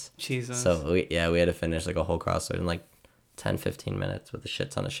 minutes. Jesus. So we had to finish like a whole crossword in like 10, 15 minutes with a shit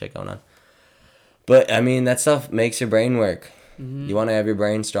ton of shit going on. But I mean, that stuff makes your brain work. You want to have your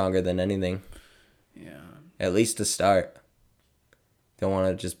brain stronger than anything. Yeah. At least to start. Don't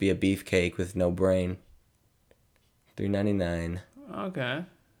want to just be a beefcake with no brain. $3.99. Okay.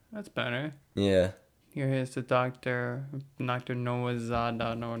 That's better. Yeah. Here is the Dr. Noah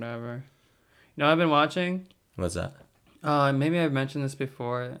Zada or whatever. You know what I've been watching? What's that? Maybe I've mentioned this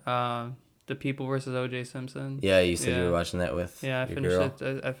before. The People versus O.J. Simpson. Yeah, you said you were watching that with I your finished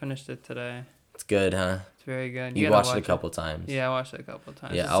girl. it. I finished it today. It's good, huh? It's very good. You watched it a couple times. Yeah, I watched it a couple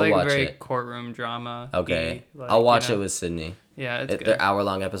times. Yeah, it's I'll like watch very it. courtroom drama. Okay. Like, I'll watch it with Sydney. Yeah, it's good. They're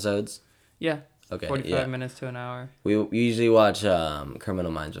hour-long episodes? Yeah. Okay, 45 minutes to an hour. We usually watch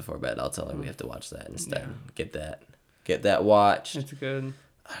Criminal Minds before bed. I'll tell her we have to watch that instead. Yeah. Get that watched. It's good.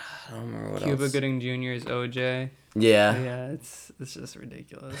 I don't remember what Cuba else. Gooding Jr. is OJ. Yeah. Yeah, it's just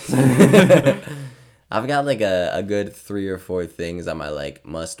ridiculous. I've got like a good 3 or 4 things on my like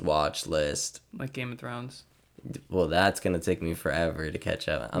must watch list. Like Game of Thrones. Well, that's gonna take me forever to catch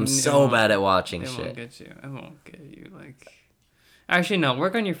up. I'm so bad at watching shit. It won't get you. It won't get you. Like, actually, no.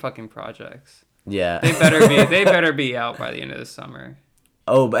 Work on your fucking projects. Yeah. They better be out by the end of the summer.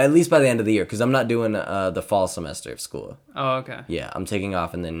 Oh, but at least by the end of the year, because I'm not doing the fall semester of school. Oh, okay. Yeah, I'm taking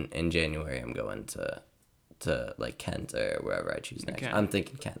off, and then in January I'm going to like Kent or wherever I choose next. Okay. I'm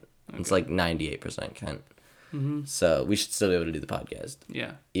thinking Kent. Okay. It's like 98% Kent. Mm-hmm. So we should still be able to do the podcast.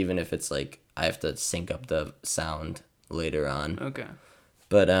 Yeah. Even if it's like I have to sync up the sound later on. Okay.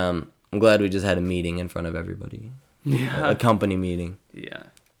 But I'm glad we just had a meeting in front of everybody. Yeah. A company meeting. Yeah.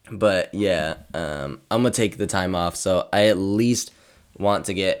 But yeah, I'm gonna take the time off, so I at least want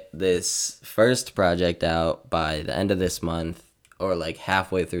to get this first project out by the end of this month or like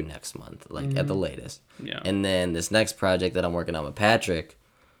halfway through next month, like at the latest. Yeah. And then this next project that I'm working on with Patrick,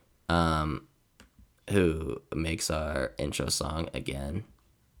 who makes our intro song again.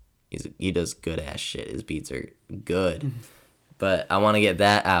 He does good ass shit. His beats are good. But I want to get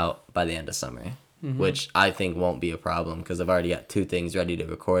that out by the end of summer, which I think won't be a problem because I've already got 2 things ready to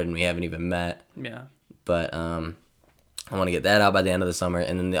record and we haven't even met. Yeah. But I want to get that out by the end of the summer,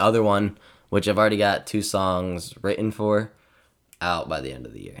 and then the other one, which I've already got 2 songs written for, out by the end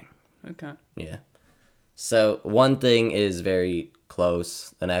of the year. Okay. Yeah. So one thing is very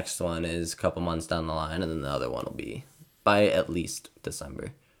close. The next one is a couple months down the line, and then the other one will be by at least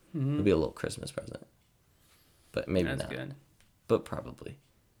December. It'll be a little Christmas present, but maybe That's not. good. But probably.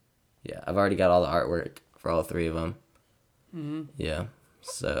 Yeah, I've already got all the artwork for all 3 of them. Mm-hmm. Yeah.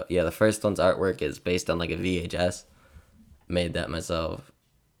 So yeah, the first one's artwork is based on like a VHS. Made that myself.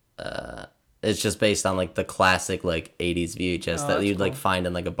 It's just based on like the classic like 80s VHS that you'd like find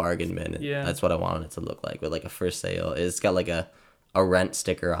in like a bargain bin. Yeah. That's what I wanted it to look like with like a first sale. It's got like a rent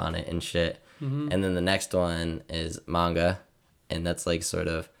sticker on it and shit. And then the next one is manga, and that's like sort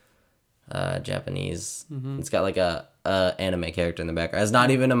of Japanese. It's got like a anime character in the background. It's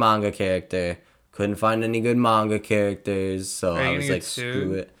not even a manga character. Couldn't find any good manga characters, so I was like,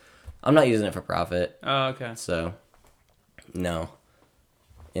 screw it. I'm not using it for profit. Oh, okay. So, no.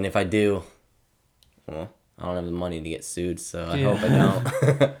 And if I do, well, I don't have the money to get sued, so I hope I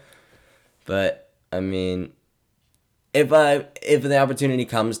don't. But I mean, if the opportunity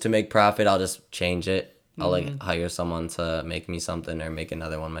comes to make profit, I'll just change it. I'll like hire someone to make me something or make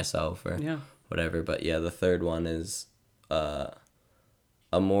another one myself or whatever. But yeah, the third one is a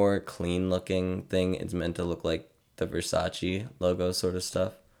more clean looking thing. It's meant to look like the Versace logo sort of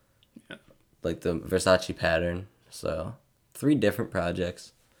stuff. Yeah. Like the Versace pattern. So 3 different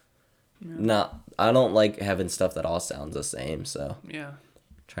projects. Yeah. I don't like having stuff that all sounds the same, so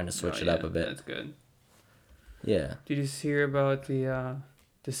trying to switch it up a bit. That's good. Yeah. Did you hear about the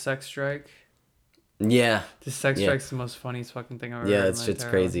sex strike? Yeah. The sex strike's the most funniest fucking thing I've ever Yeah, heard. it's shit's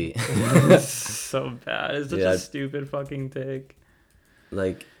crazy. It's so bad. It's such a stupid fucking take.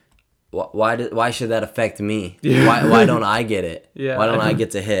 Like, why should that affect me? Why don't I get it? Yeah. Why don't I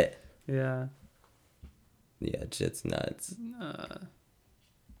get to hit? Yeah. Yeah, shit's nuts.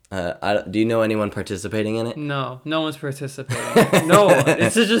 Do you know anyone participating in it? No one's participating. No,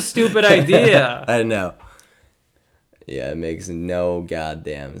 it's such a stupid idea. I know. Yeah, it makes no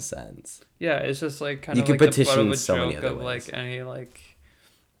goddamn sense. Yeah, it's just like kind you of can like petition the butt of a so many joke other of ways. like any like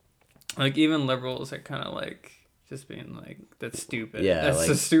even liberals are kind of like just being like, that's stupid. Yeah, that's like,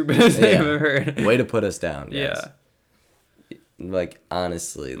 the stupidest thing I've ever heard. Way to put us down, guys. Yeah. Like,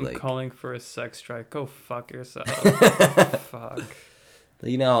 honestly, I'm like... calling for a sex strike. Go fuck yourself. Fuck.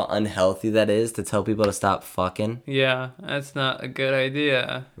 You know how unhealthy that is to tell people to stop fucking? Yeah, that's not a good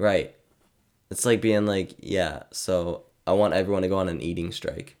idea. Right. It's like being like, yeah, so I want everyone to go on an eating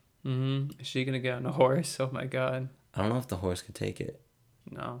strike. Mm-hmm. Is she gonna get on a horse? Oh my god. I don't know if the horse could take it.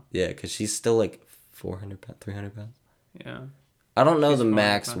 No. Yeah, because she's still like 400 pounds, 300 pounds. Yeah. I don't know the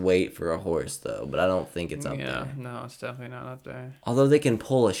max weight for a horse, though, but I don't think it's up there. Yeah, no, it's definitely not up there. Although they can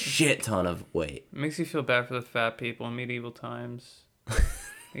pull a shit ton of weight. It makes you feel bad for the fat people in medieval times.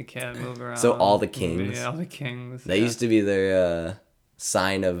 They can't move around. So all the kings. Yeah, all the kings. That used to be their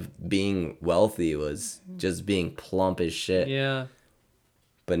sign of being wealthy, was just being plump as shit. Yeah.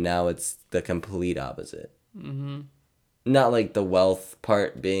 But now it's the complete opposite. Mm-hmm. Not like the wealth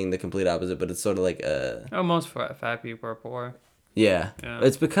part being the complete opposite, but it's sort of like Oh, most fat people are poor. Yeah.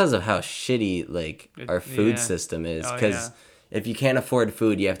 It's because of how shitty like our food system is. Because if you can't afford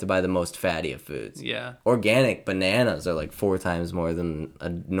food, you have to buy the most fatty of foods. Yeah. Organic bananas are like 4 times more than a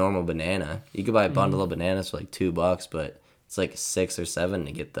normal banana. You could buy a bundle of bananas for like $2, but it's like 6 or 7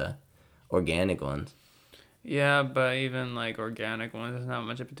 to get the organic ones. Yeah, but even like organic ones, there's not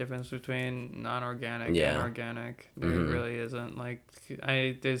much of a difference between non-organic and organic. There really isn't. Like,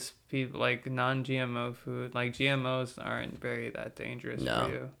 there's people like non-GMO food. Like GMOs aren't very that dangerous for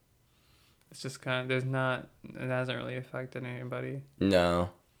you. It's just kind of it hasn't really affected anybody.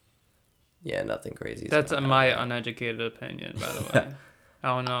 No. Yeah, nothing crazy. That's my uneducated opinion, by the way.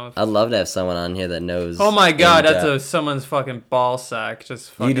 I don't know. I'd love to have someone on here that knows. Oh my god, that's someone's fucking ball sack.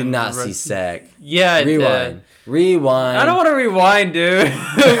 Just fucking. You did not see sack. Yeah, I did. Rewind. I don't want to rewind, dude.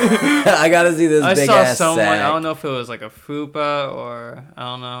 I gotta see this big ass sack. I don't know if it was like a fupa or I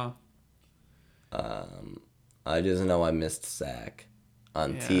don't know. I just know I missed sack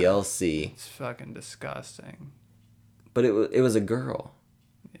on TLC. It's fucking disgusting. But it was a girl.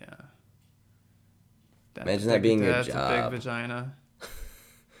 Yeah. Imagine that being your job. That's a big vagina.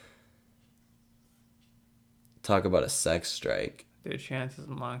 Talk about a sex strike. Dude, chances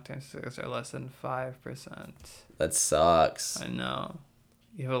of long-term success are less than 5%. That sucks. I know.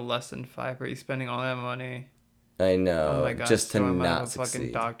 You have a less than 5%. You're spending all that money. I know. Oh my god. Just to not succeed.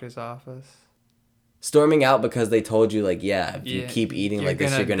 Fucking doctor's office. Storming out because they told you, like, if you keep eating like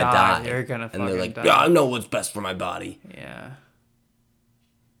this, you're gonna die. You're gonna fucking die. And they're like, yeah, I know what's best for my body. Yeah.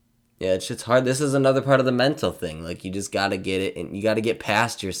 Yeah, it's just hard. This is another part of the mental thing. Like, you just gotta get it, and you gotta get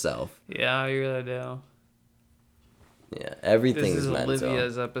past yourself. Yeah, you really do. Yeah, everything's mental. This is mental.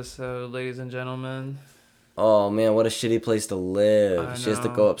 Olivia's episode, ladies and gentlemen. Oh, man, what a shitty place to live. She has to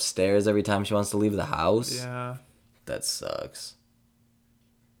go upstairs every time she wants to leave the house. Yeah. That sucks.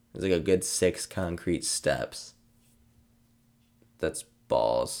 There's like a good 6 concrete steps. That's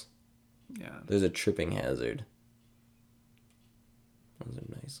balls. Yeah. There's a tripping hazard. Those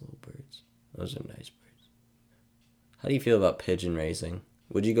are nice little birds. Those are nice birds. How do you feel about pigeon racing?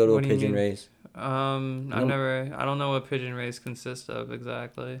 Would you go to a pigeon race? I don't know what pigeon race consists of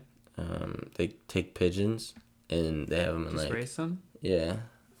exactly. They take pigeons and they have them in just race them? Yeah.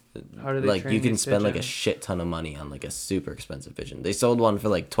 How do they like train you can these spend pigeons? like a shit ton of money on like a super expensive pigeon. They sold one for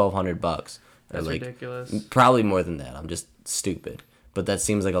like $1,200. That's like, ridiculous. Probably more than that. I'm just stupid. But that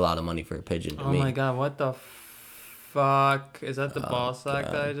seems like a lot of money for a pigeon to me. Oh my god, what the fuck? Is that the ball sack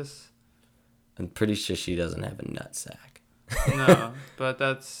that I just... I'm pretty sure she doesn't have a nut sack. No, but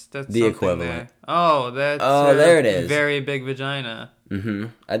that's the equivalent. There. Oh, that's there it is. Very big vagina. Mm-hmm.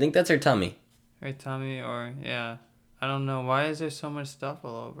 I think that's her tummy. Her tummy, or yeah, I don't know. Why is there so much stuff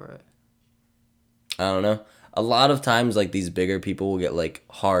all over it? I don't know. A lot of times, like these bigger people will get like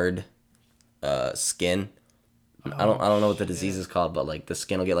hard, skin. I don't know what the disease is called, but like the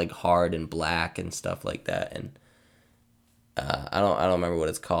skin will get like hard and black and stuff like that. And I don't remember what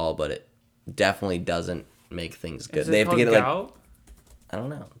it's called, but it definitely doesn't make things good. They have to get it gout? like I don't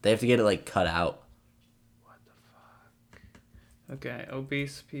know. They have to get it like cut out. What the fuck? Okay,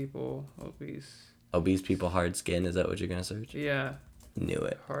 obese people, Obese people, hard skin. Is that what you're gonna search? Yeah. Knew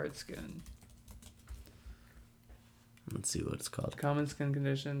it. Hard skin. Let's see what it's called. Common skin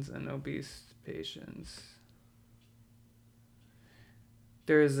conditions in obese patients.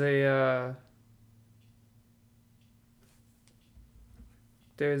 There's the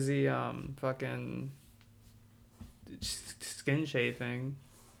fucking skin chafing.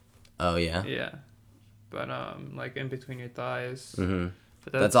 Oh yeah. Yeah, but like in between your thighs. Mm-hmm.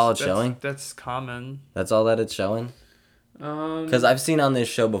 But that's all it's showing. That's common. That's all that it's showing. Because I've seen on this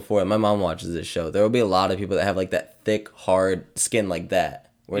show before. My mom watches this show. There will be a lot of people that have like that thick, hard skin like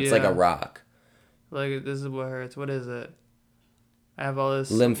that, where it's like a rock. Like this is what hurts. What is it? I have all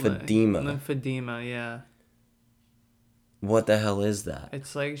this lymphedema. Lymphedema, yeah. What the hell is that?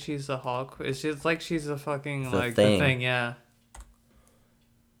 It's like she's a Hulk. It's just like she's a fucking the thing, yeah.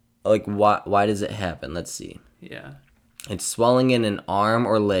 Like why does it happen? Let's see. Yeah. It's swelling in an arm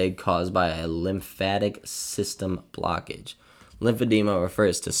or leg caused by a lymphatic system blockage. Lymphedema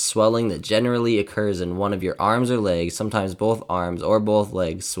refers to swelling that generally occurs in one of your arms or legs. Sometimes both arms or both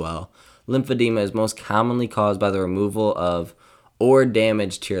legs swell. Lymphedema is most commonly caused by the removal of or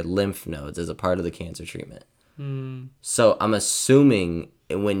damage to your lymph nodes as a part of the cancer treatment. So I'm assuming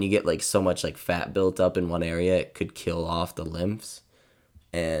when you get like so much like fat built up in one area, it could kill off the lymphs,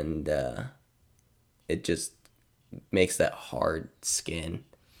 and it just makes that hard skin.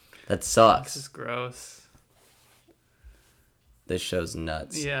 That sucks. This is gross. This show's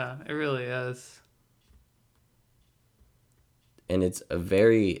nuts. Yeah, it really is. And it's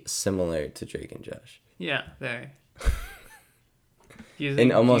very similar to Drake and Josh. Yeah, very.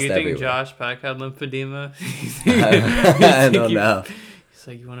 In almost everywhere. You think Josh Peck had lymphedema? I don't know. He's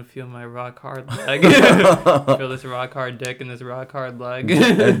like, you want to feel my rock hard leg? Feel this rock hard dick and this rock hard leg.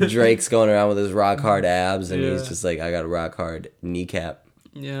 Drake's going around with his rock hard abs, and he's just like, I got a rock hard kneecap.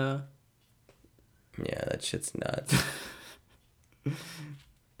 Yeah. Yeah, that shit's nuts.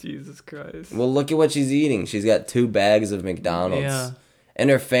 Jesus Christ. Well, look at what she's eating. She's got 2 bags of McDonald's. Yeah. And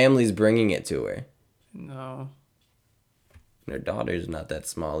her family's bringing it to her. No. And her daughter's not that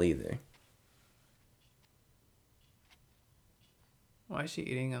small either. Why is she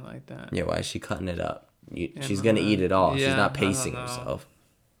eating it like that? Yeah, why is she cutting it up? She's going to eat it all. Yeah, she's not pacing herself.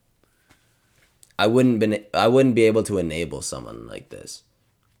 I wouldn't be able to enable someone like this.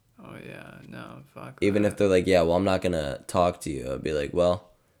 Oh, yeah. No, fuck Even that. if they're like, yeah, well, I'm not going to talk to you. I'd be like,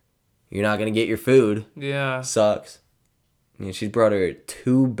 well, you're not going to get your food. Yeah. Sucks. I mean, she's brought her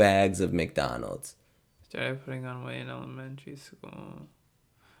 2 bags of McDonald's. Started putting on weight in elementary school.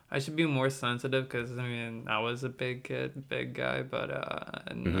 I should be more sensitive because, I mean, I was a big kid, big guy, but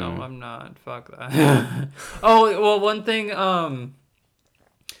no, I'm not. Fuck that. Oh, well, one thing,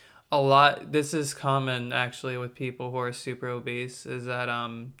 this is common, actually, with people who are super obese, is that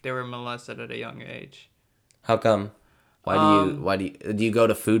they were molested at a young age. How come? Why do you go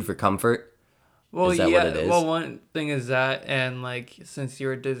to food for comfort? Well, is that what it is? Well, one thing is that, and like since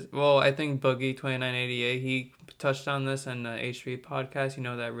you're I think Boogie 2988 he touched on this in the H3 podcast. You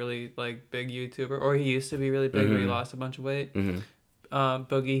know, that really like big YouTuber, or he used to be really big, but he lost a bunch of weight.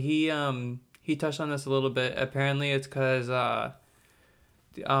 Boogie, he touched on this a little bit. Apparently, it's because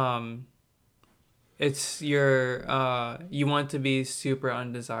it's you want to be super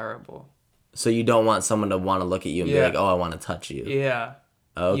undesirable. So you don't want someone to want to look at you and be like, oh, I want to touch you. Yeah.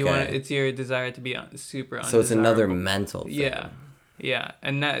 Okay. It's your desire to be super undesirable. So it's another mental thing. Yeah.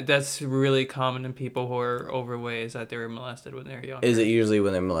 And that's really common in people who are overweight, is that they were molested when they were younger. Is it usually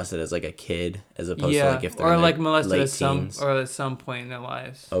when they're molested as like a kid, as opposed to like if they're molested late at some point in their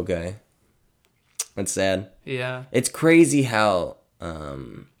lives? Okay. That's sad. Yeah. It's crazy how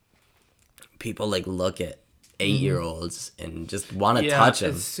people like look at 8-year-olds and just want to touch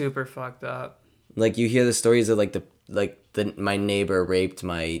them. It's super fucked up. Like you hear the stories of my neighbor raped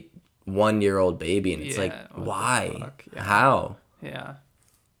my 1-year-old baby, and it's like, why? Yeah. How? Yeah.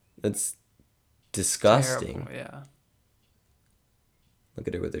 That's disgusting. Terrible, yeah. Look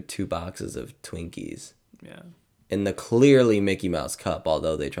at her with her 2 boxes of Twinkies. Yeah. In the clearly Mickey Mouse cup,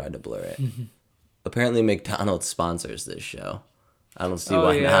 although they tried to blur it. Apparently McDonald's sponsors this show. I don't see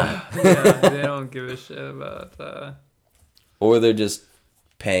why not. Yeah, they don't give a shit about that. Or they're just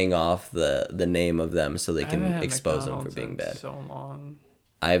paying off the name of them so they can expose them for being bad. So long.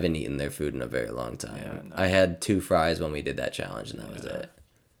 I haven't eaten their food in a very long time. Yeah, no. I had 2 fries when we did that challenge, and that was it.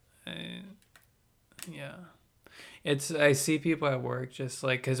 I see people at work just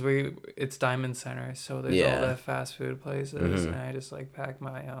like, because it's Diamond Center, so there's all the fast food places, and I just like pack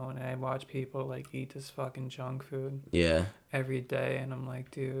my own, and I watch people like eat this fucking junk food every day, and I'm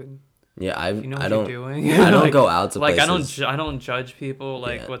like, dude, Yeah, I I don't. doing. I don't like, go out to like places. I don't judge people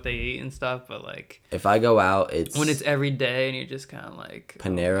like what they eat and stuff, but like if I go out, it's when it's every day and you're just kind of like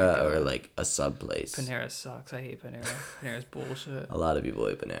Panera or like a sub place. Panera sucks. I hate Panera. Panera's bullshit. A lot of people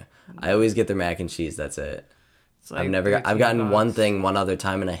hate Panera. I always get their mac and cheese. That's it. Like I've gotten one thing one other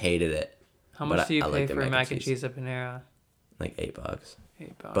time and I hated it. How much do you pay for mac and cheese at Panera? Like $8.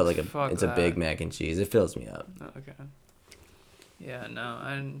 $8. But like it's a big mac and cheese. It fills me up. Oh, okay. Yeah, no,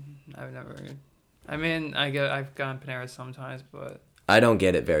 I've never. I mean, I've gotten Panera sometimes, but I don't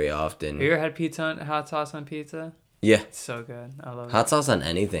get it very often. Have you ever had hot sauce on pizza? Yeah, it's so good. I love hot sauce on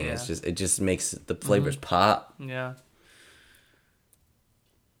anything. Yeah. It just makes the flavors pop. Yeah.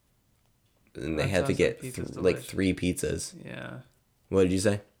 And they had to get 3 pizzas. Yeah. What did you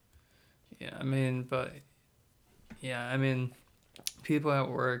say? Yeah, I mean, people at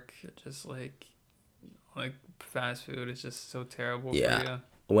work just like fast food is just so terrible for you.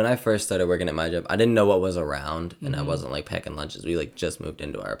 When I first started working at my job, I didn't know what was around, and I wasn't like packing lunches. We like just moved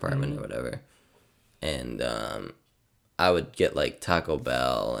into our apartment or whatever, and I would get like Taco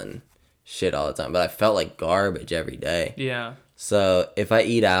Bell and shit all the time, but I felt like garbage every day. Yeah. So if I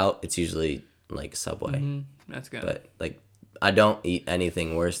eat out, it's usually like Subway. That's good. But like I don't eat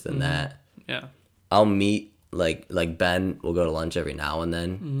anything worse than that. Yeah. I'll meet like Ben will go to lunch every now and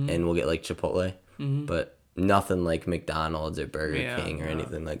then, and we'll get like Chipotle, but nothing like McDonald's or Burger King or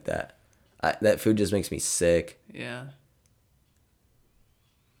anything like that. That food just makes me sick. Yeah.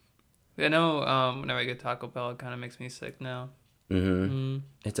 I know whenever I get Taco Bell, it kind of makes me sick now.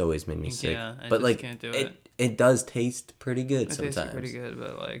 It's always made me sick. Yeah, I but just like can't do it. It does taste pretty good it sometimes. Tastes pretty good,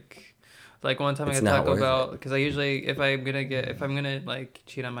 but like one time I got Taco Bell because I usually if I'm gonna like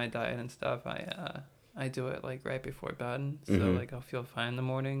cheat on my diet and stuff, I do it like right before bed, so like I'll feel fine in the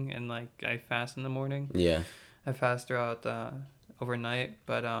morning, and like I fast in the morning. Yeah, I fast throughout overnight,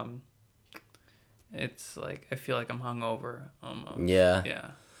 but it's like I feel like I'm hungover almost.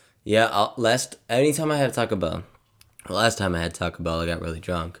 Yeah. Anytime I have Taco Bell, last time I had Taco Bell, I got really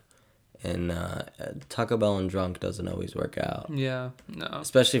drunk, and Taco Bell and drunk doesn't always work out. Yeah, no.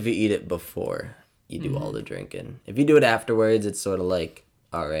 Especially if you eat it before you do all the drinking. If you do it afterwards, it's sort of like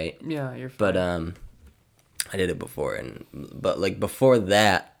all right. Yeah, you're fine. But I did it before, but like before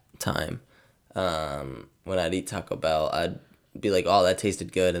that time, when I'd eat Taco Bell, I'd be like, oh, that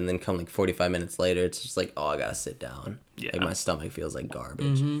tasted good, and then come like 45 minutes later, it's just like, oh, I gotta sit down. Yeah. Like my stomach feels like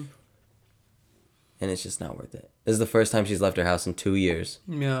garbage. And it's just not worth it. This is the first time she's left her house in 2 years.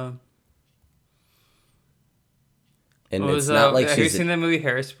 Yeah. And it's not like have you seen that movie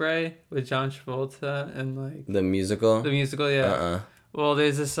Hairspray with John Travolta and like the musical? The musical, yeah. Well,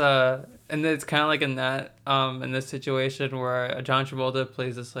 there's this and it's kind of like in that in this situation where John Travolta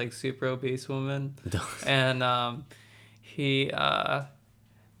plays this like super obese woman, and she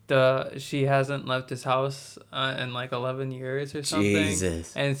hasn't left his house in like 11 years or something.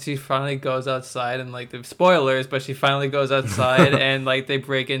 Jesus. And she finally goes outside and like the spoilers, but she finally goes outside and like they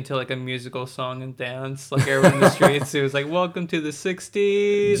break into like a musical song and dance like everyone in the streets. It was like welcome to the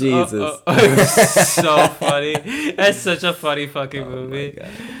 60s. Jesus. It's so funny. That's such a funny fucking movie. My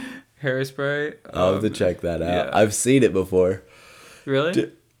God. Hairspray. I'll have to check that out. Yeah. I've seen it before.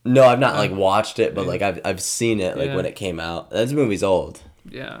 Really? No, I've not like watched it, but like I've seen it like when it came out. That movie's old.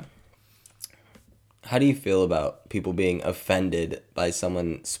 Yeah. How do you feel about people being offended by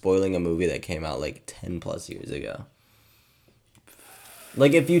someone spoiling a movie that came out like 10 plus years ago?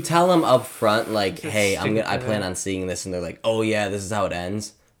 Like if you tell them up front, like, hey, I plan on seeing this, and they're like, oh yeah, this is how it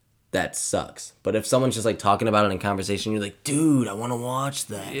ends, that sucks. But if someone's just like talking about it in conversation, you're like, dude, I want to watch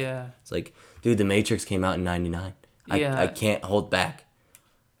that. Yeah. It's like, dude, The Matrix came out in 99. I can't hold back.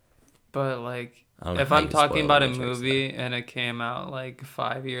 But like, if I'm talking about a movie and it came out like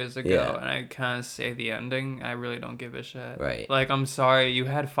 5 years ago and I kind of say the ending, I really don't give a shit. Right. Like, I'm sorry, you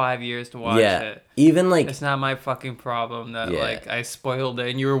had 5 years to watch it. Even like... It's not my fucking problem that like I spoiled it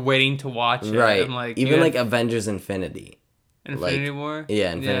and you were waiting to watch it. Right. I'm like, even like Avengers Infinity. Infinity War?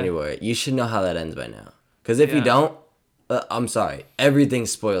 Yeah, Infinity War. You should know how that ends by now. Because if you don't, I'm sorry,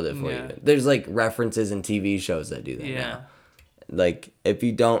 everything's spoiled it for you. There's like references in TV shows that do that now. Like, if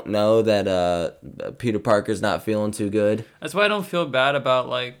you don't know that Peter Parker's not feeling too good. That's why I don't feel bad about,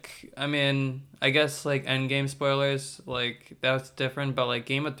 like, I mean, I guess, like, Endgame spoilers, like, that's different. But, like,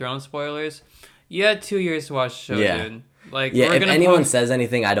 Game of Thrones spoilers, you had 2 years to watch the show, dude. Like, if anyone says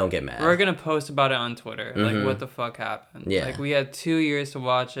anything, I don't get mad. We're going to post about it on Twitter. Like, what the fuck happened? Yeah. Like, we had 2 years to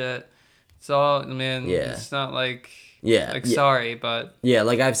watch it. It's all, man, it's not like... Yeah. Like, sorry, but... Yeah,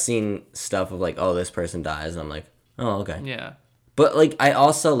 like, I've seen stuff of, like, oh, this person dies, and I'm like, oh, okay. Yeah. But, like, I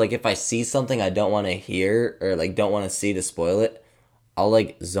also, like, if I see something I don't want to hear or, like, don't want to see to spoil it, I'll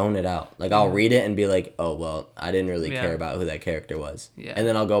like zone it out. Like I'll read it and be like, oh well, I didn't really care about who that character was. Yeah. And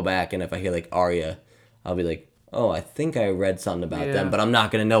then I'll go back and if I hear like Arya, I'll be like, oh, I think I read something about them, but I'm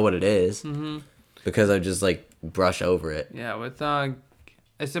not gonna know what it is because I just like brush over it. Yeah, with I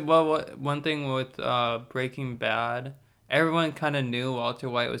said one thing with Breaking Bad, everyone kind of knew Walter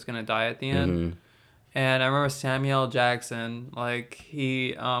White was gonna die at the end. And I remember Samuel Jackson, like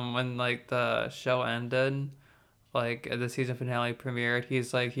he when like the show ended, like the season finale premiered,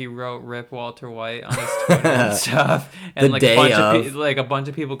 he wrote "Rip Walter White" on his Twitter and stuff, and like a bunch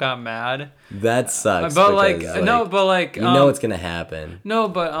of people got mad. That sucks. But because, no, but like you know it's gonna happen. No,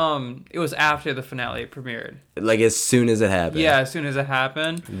 but it was after the finale premiered. Like as soon as it happened. Yeah, as soon as it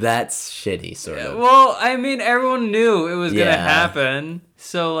happened. That's shitty, sort of. Well, I mean, everyone knew it was gonna happen,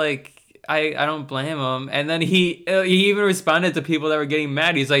 so like. I don't blame him. And then he even responded to people that were getting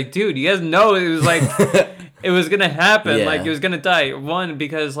mad. He's like, dude, you guys know it was like it was gonna happen. Like it was gonna die. One,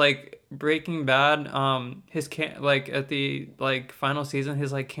 because like Breaking Bad, his at the like final season,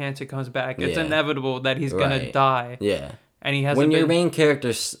 his like cancer comes back. It's inevitable that he's gonna die. Yeah. And he has when your main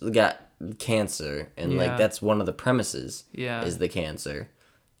character got cancer and like that's one of the premises. Is the cancer.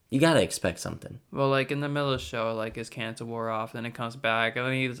 You gotta expect something. Well, like in the middle of the show, like his cancer wore off, then it comes back, and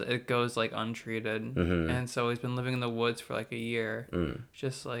then it goes like untreated, and so he's been living in the woods for like a year,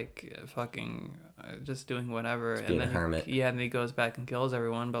 just like fucking, just doing whatever, and then a hermit. And he goes back and kills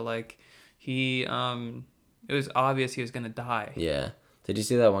everyone, but like it was obvious he was gonna die. Yeah. Did you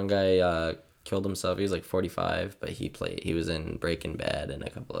see that one guy killed himself? He was like 45, but he was in Breaking Bad and a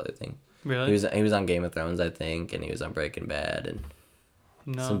couple other things. Really? He was on Game of Thrones, I think, and he was on Breaking Bad and.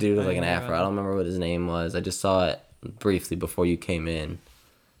 No, some dude with like an afro. I don't remember what his name was. I just saw it briefly before you came in.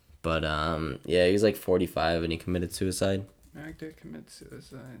 But yeah, he was like 45 and he committed suicide. Actor commits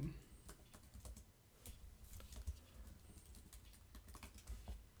suicide.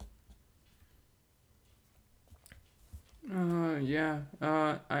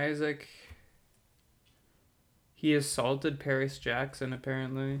 Isaac. He assaulted Paris Jackson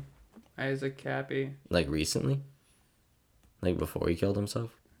apparently. Isaac Cappy. Like recently? Like before he killed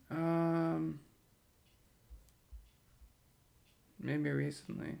himself? Maybe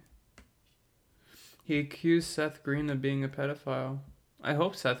recently. He accused Seth Green of being a pedophile. I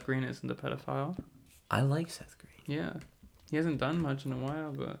hope Seth Green isn't a pedophile. I like Seth Green. Yeah. He hasn't done much in a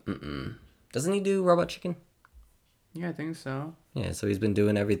while, but... Doesn't he do Robot Chicken? Yeah, I think so. Yeah, so he's been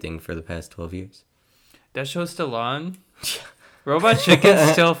doing everything for the past 12 years. That show's still on? Robot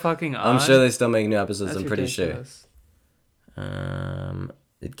Chicken's still fucking on? I'm sure they still make new episodes. That's I'm pretty ridiculous. Sure.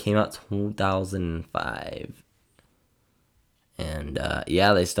 It came out 2005. And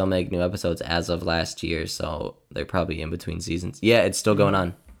yeah, they still make new episodes as of last year, so they're probably in between seasons. Yeah, it's still going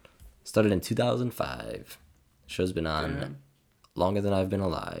on. Started in 2005. Show's been on longer than I've been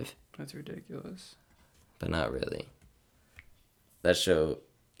alive. That's ridiculous. But not really. That show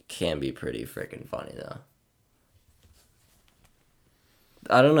can be pretty freaking funny, though.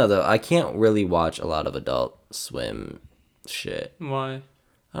 I don't know, though. I can't really watch a lot of Adult Swim shit. Why?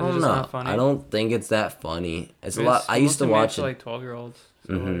 I don't know. I don't think it's that funny. It's a lot. I used to watch it. Like 12-year-olds.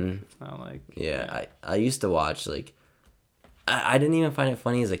 So like, it's not like. Yeah, I used to watch like. I didn't even find it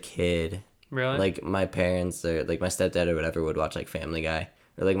funny as a kid. Really? Like my parents or like my stepdad or whatever would watch like Family Guy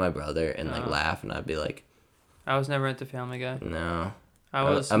or like my brother and like laugh and I'd be like. I was never into Family Guy. No. I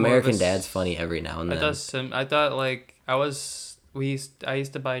was American Dad's funny every now and then. I thought like I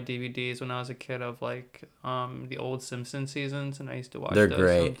used to buy DVDs when I was a kid of like the old Simpsons seasons, and I used to watch. They're those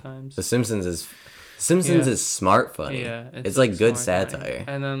great. Sometimes. The Simpsons is smart funny. Yeah, it's like good satire. Funny.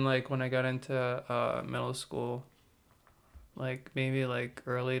 And then like when I got into middle school, like maybe like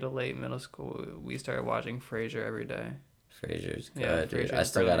early to late middle school, we started watching Frasier every day. Frasier's good, yeah, dude. Frasier's I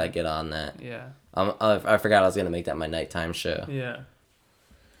still gotta get on that. Yeah. I forgot I was gonna make that my nighttime show. Yeah.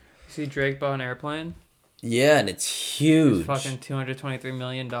 You see Drake bought an airplane? Yeah, and it's huge. It's fucking $223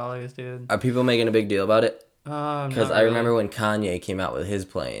 million, dude. Are people making a big deal about it? Because I remember when Kanye came out with his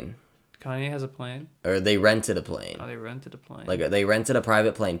plane. Kanye has a plane? Or they rented a plane. Oh, they rented a plane. Like, they rented a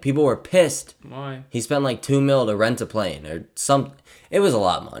private plane. People were pissed. Why? He spent like $2 million to rent a plane or some. It was a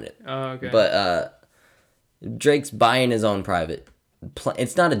lot of money. Oh, okay. But Drake's buying his own private plane.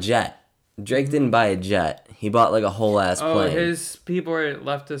 It's not a jet. Drake didn't buy a jet. He bought like a whole ass plane. Oh, his people are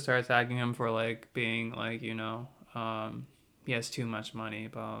left to start attacking him for like being like, he has too much money,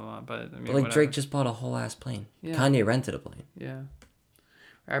 blah blah blah. But I mean, like whatever. Drake just bought a whole ass plane. Yeah. Kanye rented a plane. Yeah.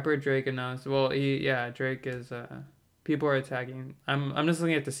 Rapper Drake announced. Well, Drake is. People are attacking. I'm just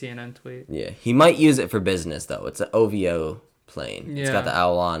looking at the CNN tweet. Yeah, he might use it for business though. It's an OVO plane. Yeah. It's got the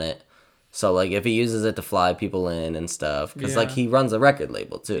owl on it. So, like, if he uses it to fly people in and stuff, because, like, he runs a record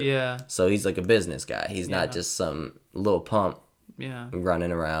label, too. Yeah. So he's, like, a business guy. He's not just some little pump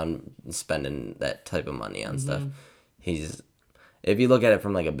running around spending that type of money on stuff. He's... If you look at it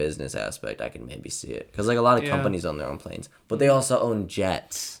from, like, a business aspect, I can maybe see it. Because, like, a lot of companies own their own planes. But they also own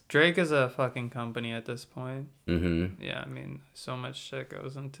jets. Drake is a fucking company at this point. Mm-hmm. Yeah, I mean, so much shit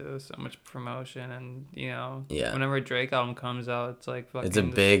goes into so much promotion. And, you know, Yeah. whenever a Drake album comes out, it's like fucking... It's a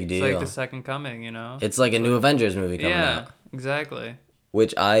big deal. It's like the second coming, you know? It's like a new Avengers movie coming out. Yeah, exactly.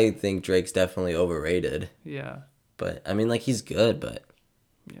 Which I think Drake's definitely overrated. Yeah. But, I mean, like, he's good, but...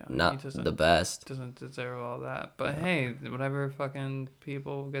 Yeah, not the best. Doesn't deserve all that. But hey, whatever fucking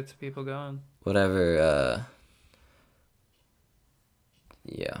people gets people going. Whatever,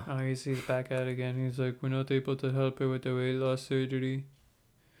 yeah. Oh, he's back at it again. He's like, we're not able to help her with the weight loss surgery.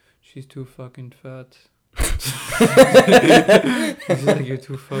 She's too fucking fat. He's like, you're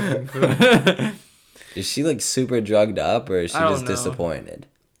too fucking fat. Is she like super drugged up or is she just disappointed?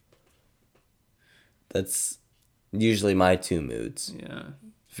 That's usually my two moods. Yeah.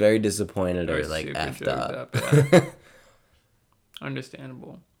 Very disappointed or like effed up. Yeah.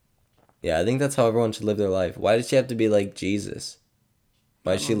 Understandable. Yeah, I think that's how everyone should live their life. Why does she have to be like Jesus?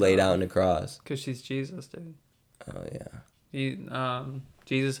 Why is she laid out in a cross? Because she's Jesus, dude. Oh, yeah.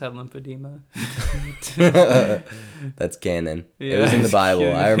 Jesus had lymphedema. That's canon. Yeah, it was in the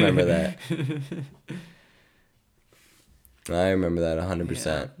Bible. I remember that. I remember that 100%.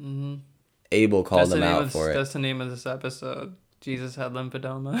 Yeah. Mm-hmm. Abel called him out for it. That's the name of this episode. Jesus had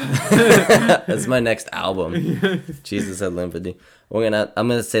lymphedema. That's my next album. Jesus had lymphedema. I'm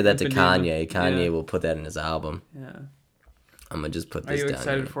gonna say that to Kanye. Kanye will put that in his album. Yeah. I'm gonna just put this down. Are you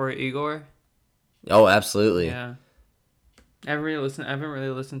excited for Igor? Oh, absolutely. Yeah. I haven't really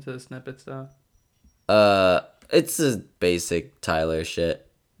listened to the snippets though. It's a basic Tyler shit.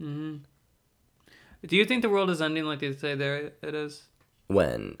 Mhm. Do you think the world is ending like they say it is?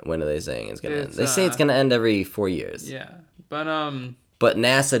 When are they saying it's gonna end? They say it's gonna end every 4 years. Yeah, but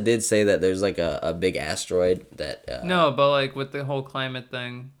NASA did say that there's like a big asteroid that. No, but like with the whole climate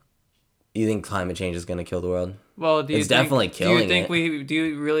thing. You think climate change is gonna kill the world? Well, definitely killing it. Do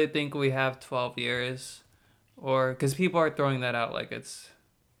you really think we have 12 years, or because people are throwing that out like it's.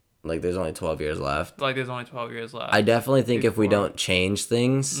 Like there's only 12 years left. Like there's only 12 years left. I definitely think if we don't change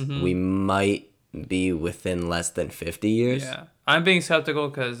things, we might be within less than 50 years. Yeah. I'm being skeptical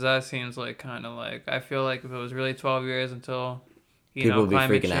because that seems like kind of like, I feel like if it was really 12 years until,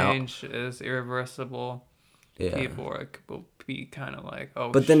 climate change is irreversible, people will be kind of like, oh,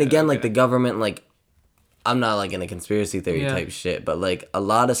 but then again, like the government, like, I'm not like in a conspiracy theory type shit, but like a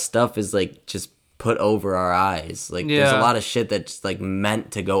lot of stuff is like just put over our eyes. Like there's a lot of shit that's like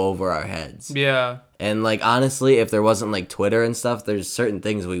meant to go over our heads. Yeah. And like honestly, if there wasn't like Twitter and stuff, there's certain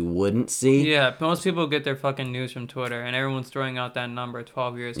things we wouldn't see. Yeah, most people get their fucking news from Twitter, and everyone's throwing out that number,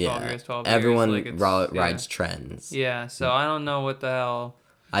 12 years, 12 years, 12 years. Everyone rides trends. Yeah, so I don't know what the hell.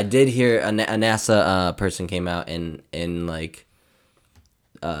 I did hear a NASA person came out in like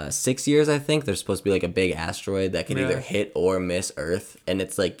 6 years, I think. There's supposed to be like a big asteroid that could either hit or miss Earth, and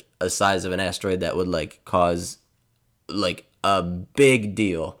it's like a size of an asteroid that would like cause like a big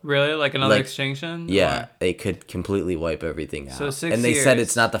deal. Really? Like another extinction? Yeah, they could completely wipe everything out. So 6 years. And they said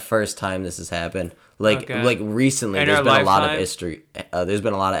it's not the first time this has happened. Like recently, there's been a lot of history. There's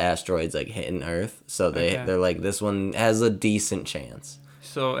been a lot of asteroids like hitting Earth, so they're like, this one has a decent chance.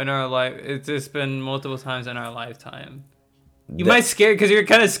 So in our life, it's been multiple times in our lifetime. You might scare because you're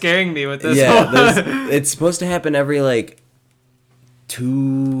kind of scaring me with this. Yeah, it's supposed to happen every like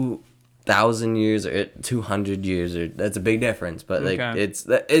 2,000 years or 200 years, or that's a big difference. But like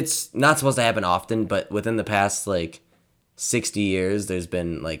it's not supposed to happen often. But within the past like 60 years, there's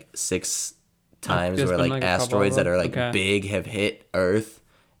been like 6 times where like asteroids that are like big have hit Earth,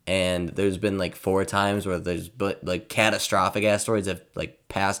 and there's been like 4 times where there's like catastrophic asteroids have like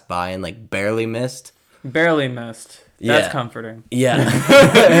passed by and like barely missed. Barely missed. That's comforting.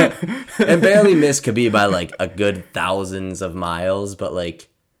 Yeah. And barely missed could be by like a good thousands of miles, but like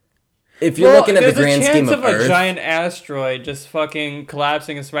if you're looking at the grand scheme of Earth, there's a giant asteroid just fucking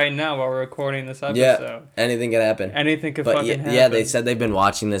collapsing us right now while we're recording this episode. Yeah, anything could happen. Anything could fucking happen. Yeah, they said they've been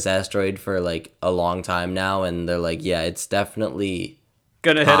watching this asteroid for like a long time now, and they're like, yeah, it's definitely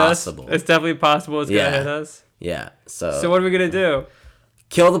gonna possible. Hit us. It's definitely possible. It's gonna hit us. Yeah. So what are we gonna do?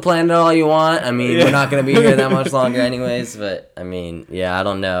 Kill the planet all you want. I mean, we're not going to be here that much longer anyways. But, I mean, I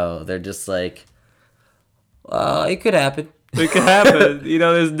don't know. They're just like, well, it could happen. It could happen.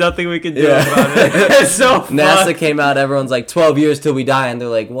 There's nothing we can do about it. It's so fun. NASA came out. Everyone's like, 12 years till we die. And they're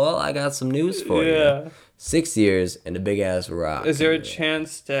like, well, I got some news for you. 6 years and a big ass rock. Is there a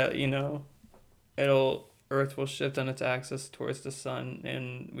chance that Earth will shift on its axis towards the sun,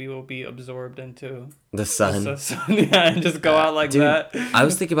 and we will be absorbed into the sun? Yeah, and just go out like Dude, that. I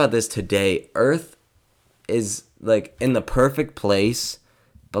was thinking about this today. Earth is like in the perfect place,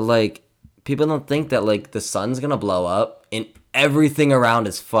 but like people don't think that like the sun's gonna blow up and everything around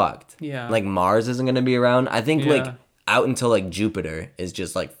is fucked. Yeah. Like Mars isn't gonna be around. I think like out until like Jupiter is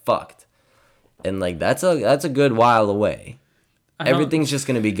just like fucked, and like that's a good while away. Everything's just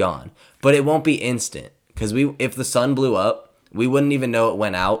gonna be gone, but it won't be instant. Because if the sun blew up, we wouldn't even know it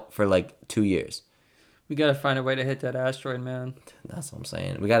went out for like 2 years. We gotta find a way to hit that asteroid, man. That's what I'm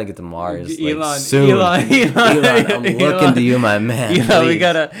saying. We gotta get to Mars Elon, soon. Elon, I'm looking to you, my man. You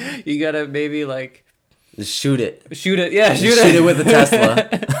gotta maybe like just shoot it. Shoot it, yeah, shoot it with a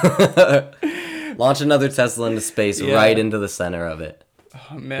Tesla. Launch another Tesla into space, right into the center of it.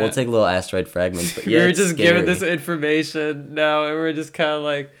 Oh man, we'll take little asteroid fragments. But yeah, we're just given this information now, and we're just kind of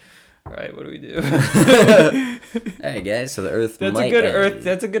like, all right, what do we do? Hey guys, so the Earth. That's might a good end. Earth.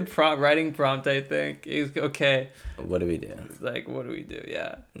 That's a good writing prompt, I think. Okay. What do we do? Like, what do we do?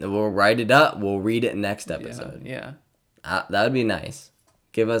 Yeah. We'll write it up. We'll read it next episode. Yeah. That would be nice.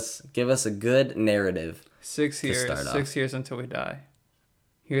 Give us a good narrative. 6 years. 6 years until we die.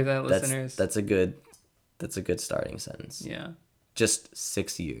 Hear that, listeners? That's a good starting sentence. Yeah. Just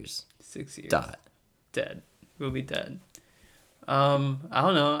 6 years. 6 years. Dead. We'll be dead. I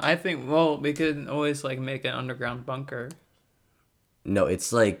don't know. I think we could always like make an underground bunker. No,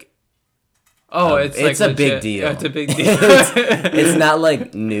 it's like. Oh, it's like a legit. big deal. It's a big deal. It's not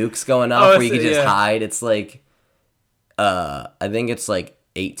like nukes going off where you can just hide. It's like, I think it's like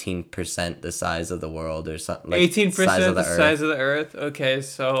 18% the size of the world or something. Like 18% the size of the Earth. Okay,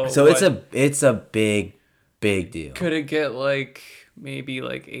 so it's a big deal. Could it get like maybe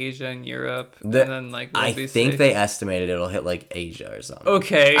like Asia and Europe, and then like I think they estimated it'll hit like Asia or something.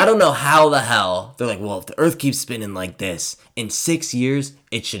 Okay, I don't know how the hell they're like. Well, if the Earth keeps spinning like this in 6 years,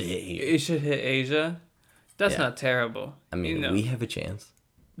 it should hit here. It should hit Asia. That's not terrible. I mean, we have a chance,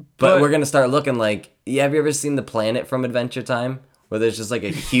 but we're gonna start looking like. Yeah, have you ever seen The Planet from Adventure Time? Where there's just like a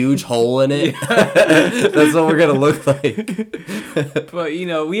huge hole in it. That's what we're gonna look like. But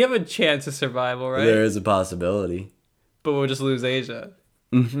we have a chance of survival, right? There is a possibility. But we'll just lose Asia.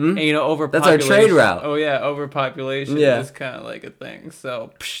 Mm-hmm. And overpopulation. That's our trade route. Oh yeah, overpopulation is kind of like a thing.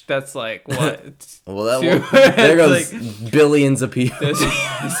 So that's like what? Well, there goes like, billions of people.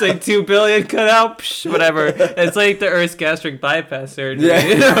 It's like 2 billion cut out. Whatever. It's like the Earth's gastric bypass surgery.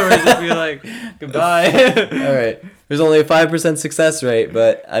 Yeah. We're just be like goodbye. All right. There's only a 5% success rate,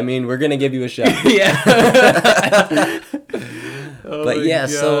 but I mean we're gonna give you a shot. Yeah. But yeah,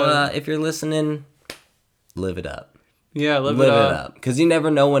 so if you're listening, live it up. Yeah, live it up. Because you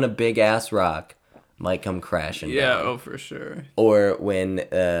never know when a big ass rock might come crashing down. Yeah, oh for sure. Or when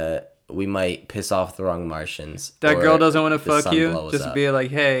we might piss off the wrong Martians. That girl doesn't want to fuck you. Just be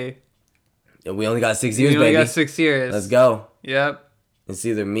like, hey. We only got 6 years, baby. We only got 6 years. Let's go. Yep. It's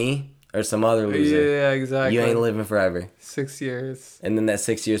either me or some other loser. Yeah, exactly. You ain't living forever. 6 years. And then that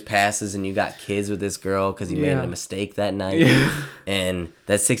 6 years passes and you got kids with this girl because you made a mistake that night. Yeah. And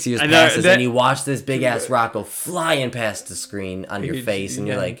that 6 years passes and you watch this big ass rock go flying past the screen on your face and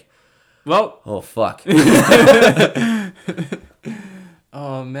you're like, well, oh fuck.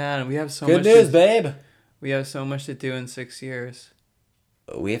 Oh man, we have so much. Good news, babe. We have so much to do in 6 years.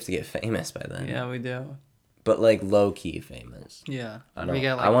 We have to get famous by then. Yeah, we do. But like low key famous. Yeah. I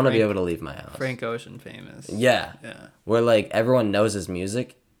want to be able to leave my house. Frank Ocean famous. Yeah. Yeah. Where like everyone knows his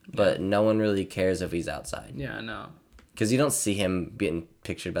music, but no one really cares if he's outside. Yeah, no. Because you don't see him being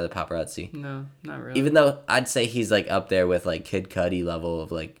pictured by the paparazzi. No, not really. Even though I'd say he's like up there with like Kid Cudi level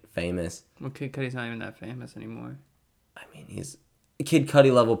of like famous. Well, Kid Cudi's not even that famous anymore. I mean, he's Kid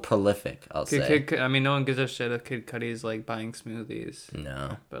Cudi level prolific, I'll say. I mean, no one gives a shit if Kid Cudi's like buying smoothies.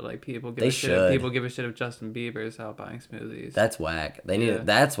 No. But like people give a shit. People give a shit if Justin Bieber's out buying smoothies. That's whack. They need it.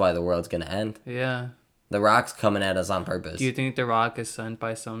 That's why the world's gonna end. Yeah. The Rock's coming at us on purpose. Do you think The Rock is sent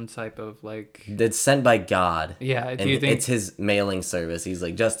by some type of like? It's sent by God. Yeah. Do you think it's his mailing service? He's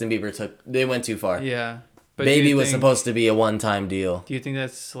like Justin Bieber they went too far. Yeah. But Baby was supposed to be a one-time deal. Do you think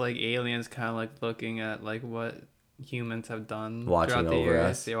that's like aliens kind of like looking at like what humans have done throughout the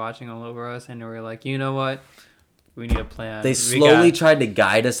years? Us. They're watching all over us, and we're like, you know what? We need a plan. They slowly tried to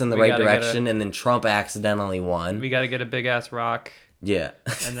guide us in the right direction, and then Trump accidentally won. We got to get a big ass rock. Yeah.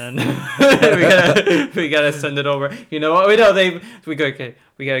 And then we gotta send it over. You know what? We gotta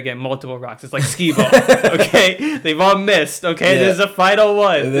get multiple rocks. It's like skee ball. Okay, they've all missed. Okay, Yeah. This is the final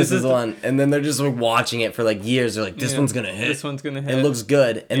one. This is one, and then they're just like watching it for like years. They're like, this one's gonna hit. This one's gonna hit. It looks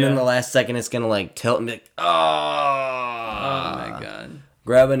good, and then the last second it's gonna like tilt and be like, oh my god.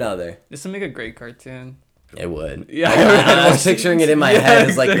 Grab another. This would make a great cartoon. It would. Yeah, I was picturing it in my head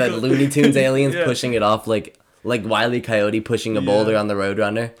as like the exactly. Looney Tunes aliens pushing it off like Wile E. Coyote pushing a boulder on the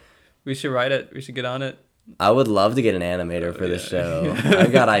Roadrunner. We should write it. We should get on it. I would love to get an animator for the show. I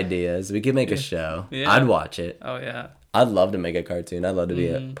got ideas. We could make a show. Yeah. I'd watch it. Oh yeah. I'd love to make a cartoon. I'd love to be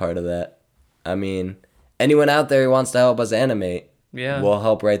a part of that. I mean, anyone out there who wants to help us animate, we'll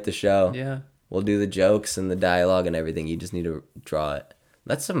help write the show. Yeah. We'll do the jokes and the dialogue and everything. You just need to draw it.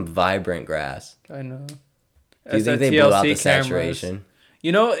 That's some vibrant grass. I know. Do you think they blew out the saturation?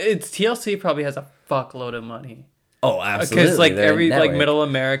 You know, TLC probably has a fuckload of money. Oh, absolutely. Because like They're a every network. middle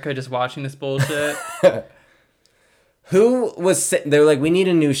America just watching this bullshit. Who was they're like, we need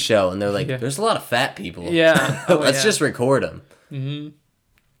a new show, and they're like, there's a lot of fat people. Yeah. Let's just record them. Mm-hmm.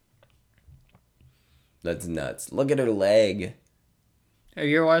 That's nuts. Look at her leg. Have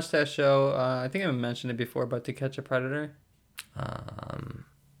you ever watched that show? I think I mentioned it before, but To Catch a Predator.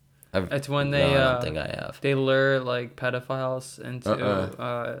 It's when they. No, I don't think I have. They lure like pedophiles into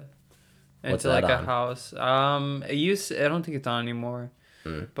like a house. I don't think it's on anymore.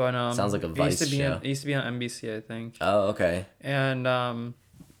 But sounds like a Vice show. It used to be on NBC, I think. Oh, okay. And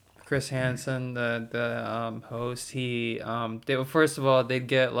Chris Hansen, the host, first of all they'd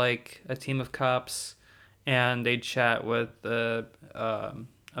get like a team of cops, and they'd chat with a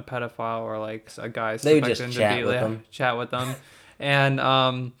pedophile or like a guy. They would just chat with them,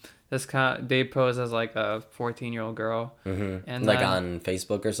 and they pose as like a 14-year-old girl, and like on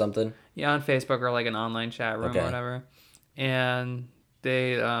Facebook or something. Yeah, on Facebook or like an online chat room or whatever, and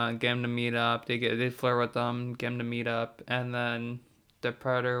they get him to meet up. They flirt with them, get him to meet up, and then the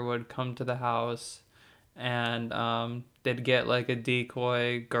predator would come to the house, and they'd get like a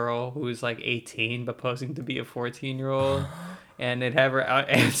decoy girl who's like 18 but posing to be a 14-year-old. And they'd have her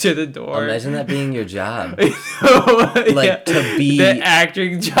answer the door. Imagine that being your job. To be the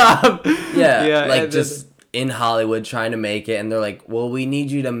acting job. Yeah. Just in Hollywood trying to make it, and they're like, well, we need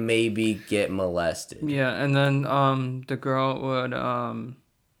you to maybe get molested. Yeah, and then the girl would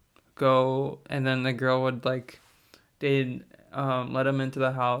go, and then the girl would like, they'd let him into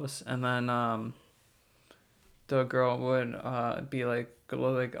the house, and then the girl would be like,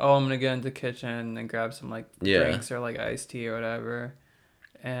 oh, I'm gonna get into the kitchen and grab some like drinks or like iced tea or whatever,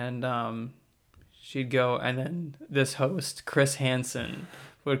 and she'd go, and then this host Chris Hansen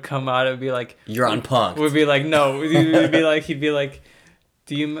would come out and be like, "You're on Punk'd." Would be like, no, he'd be like,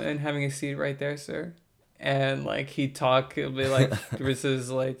 do you mind having a seat right there, sir? And like he'd talk, it'd be like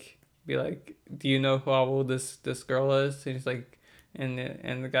versus like be like, do you know how old this girl is? And he's like. And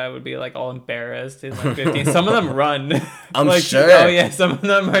the guy would be like all embarrassed. He's like 15. Some of them run. I'm like, sure. Oh yeah, some of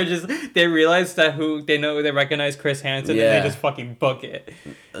them are just they realize that they recognize Chris Hansen and they just fucking book it.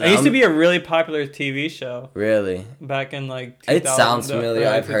 It used to be a really popular TV show. Really? Back in like 2000, it sounds familiar.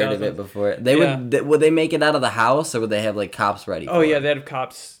 I've heard of it before. Would they make it out of the house, or would they have like cops ready? Oh yeah, they'd have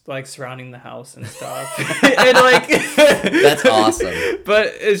cops like surrounding the house and stuff. And like that's awesome.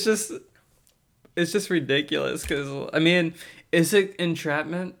 But it's just ridiculous because I mean. Is it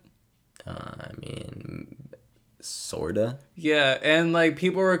entrapment? I mean, sorta. Yeah, and like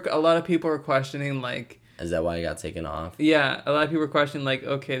a lot of people were questioning like. Is that why it got taken off? Yeah, a lot of people were questioning like,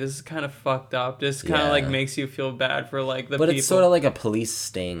 okay, this is kind of fucked up. This kind of like makes you feel bad for like the people. But it's sort of like a police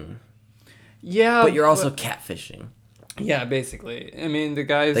sting. Yeah, but you're also catfishing. Yeah, basically. I mean, the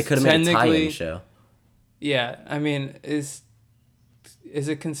guys. They could have made a tie-in show. Yeah, I mean, is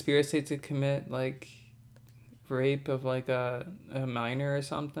it conspiracy to commit like. Rape of like a minor or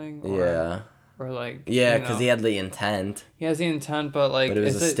something? Or like because he had the intent. He has the intent, but like it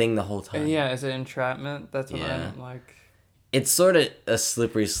was a sting the whole time. Yeah, is it entrapment? That's what I'm like. It's sort of a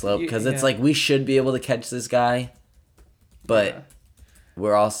slippery slope because it's like we should be able to catch this guy, but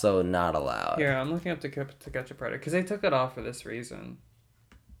we're also not allowed. Here, I'm looking up to catch a predator because they took it off for this reason.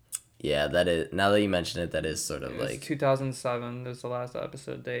 Yeah, that is. Now that you mention it, that is sort of like 2007. There's the last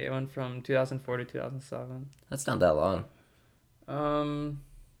episode date. It went from 2004 to 2007. That's not that long.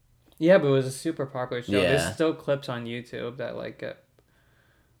 Yeah, but it was a super popular show. Yeah. There's still clips on YouTube that like get.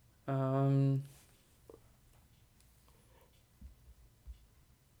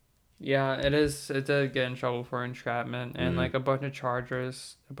 Yeah, it is. It did get in trouble for entrapment, and like a bunch of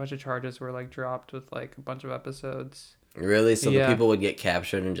charges were like dropped with like a bunch of episodes. Really? So the people would get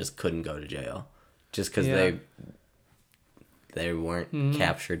captured and just couldn't go to jail, just because they weren't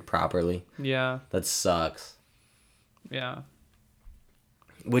captured properly. Yeah. That sucks. Yeah.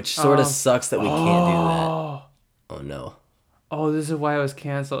 Which sort of sucks that we can't do that. Oh no. Oh, this is why it was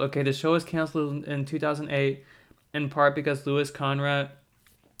canceled. Okay, the show was canceled in 2008 in part because Louis Conrad,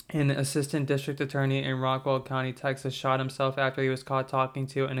 an assistant district attorney in Rockwell County, Texas, shot himself after he was caught talking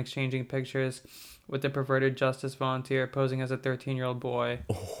to and exchanging pictures with a perverted justice volunteer posing as a 13-year-old boy.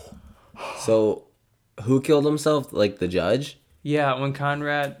 Oh. So, who killed himself? Like the judge? Yeah, when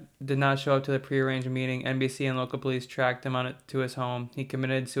Conrad did not show up to the prearranged meeting, NBC and local police tracked him to his home. He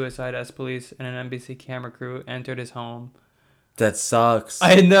committed suicide as police and an NBC camera crew entered his home. That sucks.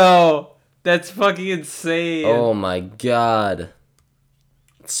 I know. That's fucking insane. Oh my god.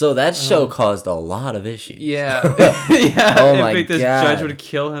 So that show caused a lot of issues. Yeah. Yeah. Oh my god. This judge would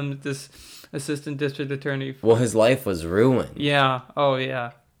kill him, this assistant district attorney. Well, his life was ruined. Yeah. Oh,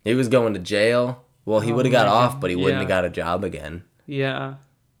 yeah. He was going to jail. Well, he would have got off, but he wouldn't have got a job again. Yeah.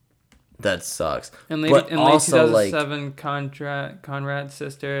 That sucks. In late 2007, Conrad's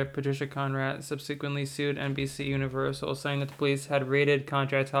sister, Patricia Conrad, subsequently sued NBC Universal, saying that the police had raided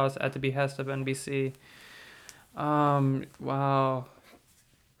Conrad's house at the behest of NBC. Wow.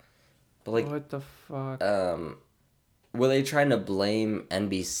 But like, what the fuck? Were they trying to blame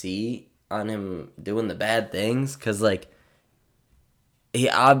NBC on him doing the bad things? Because, like, he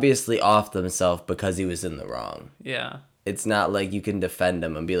obviously offed himself because he was in the wrong. Yeah. It's not like you can defend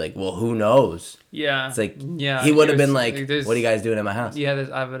him and be like, well, who knows? Yeah. It's like, he would have been like, what are you guys doing in my house? Yeah, there's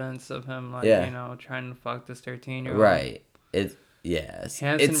evidence of him, like, trying to fuck this 13-year-old. Right. It's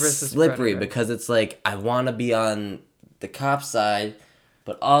slippery Predator. Because it's like, I want to be on the cop side,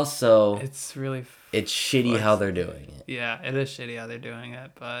 but also it's really it's shitty how they're doing it. Yeah, it is shitty how they're doing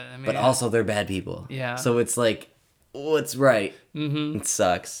it, but I mean, but also they're bad people. Yeah. So it's like, what's right? Mm-hmm. It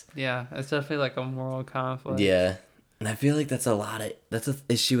sucks. Yeah, it's definitely like a moral conflict. Yeah, and I feel like that's an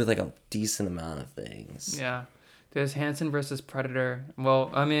issue with like a decent amount of things. Yeah, there's Hansen versus Predator. Well,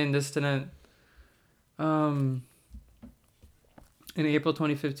 I mean, this didn't. In April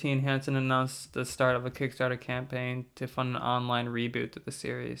 2015, Hansen announced the start of a Kickstarter campaign to fund an online reboot of the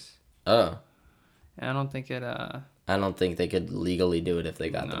series. Oh. And I don't think it. I don't think they could legally do it if they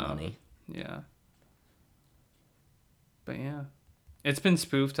got the money. Yeah. But yeah, it's been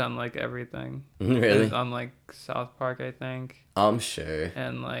spoofed on like everything. Really? On like South Park, I think. I'm sure.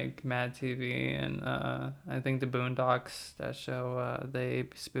 And like Mad TV and I think the Boondocks, that show, they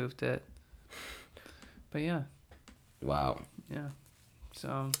spoofed it. But yeah. Wow. Yeah.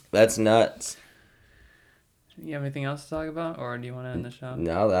 So. That's nuts. You have anything else to talk about, or do you want to end the show?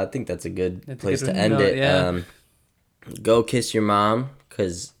 No, I think that's a good place to end it. Yeah. Go kiss your mom,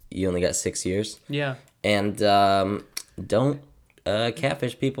 because you only got 6 years. Yeah. And don't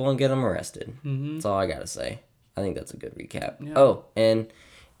catfish people and get them arrested. Mm-hmm. That's all I gotta say. I think that's a good recap. Yeah. Oh, and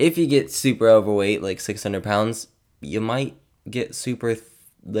if you get super overweight, like 600 pounds, you might get super,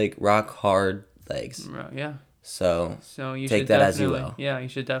 rock hard legs. Yeah. So you take should that as you will. Yeah, you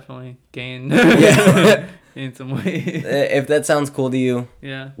should definitely gain, gain some weight. If that sounds cool to you,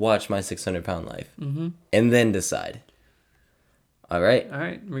 watch my 600-pound life. Mm-hmm. And then decide. All right. All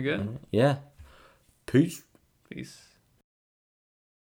right. We're good? Yeah. Peace. Peace.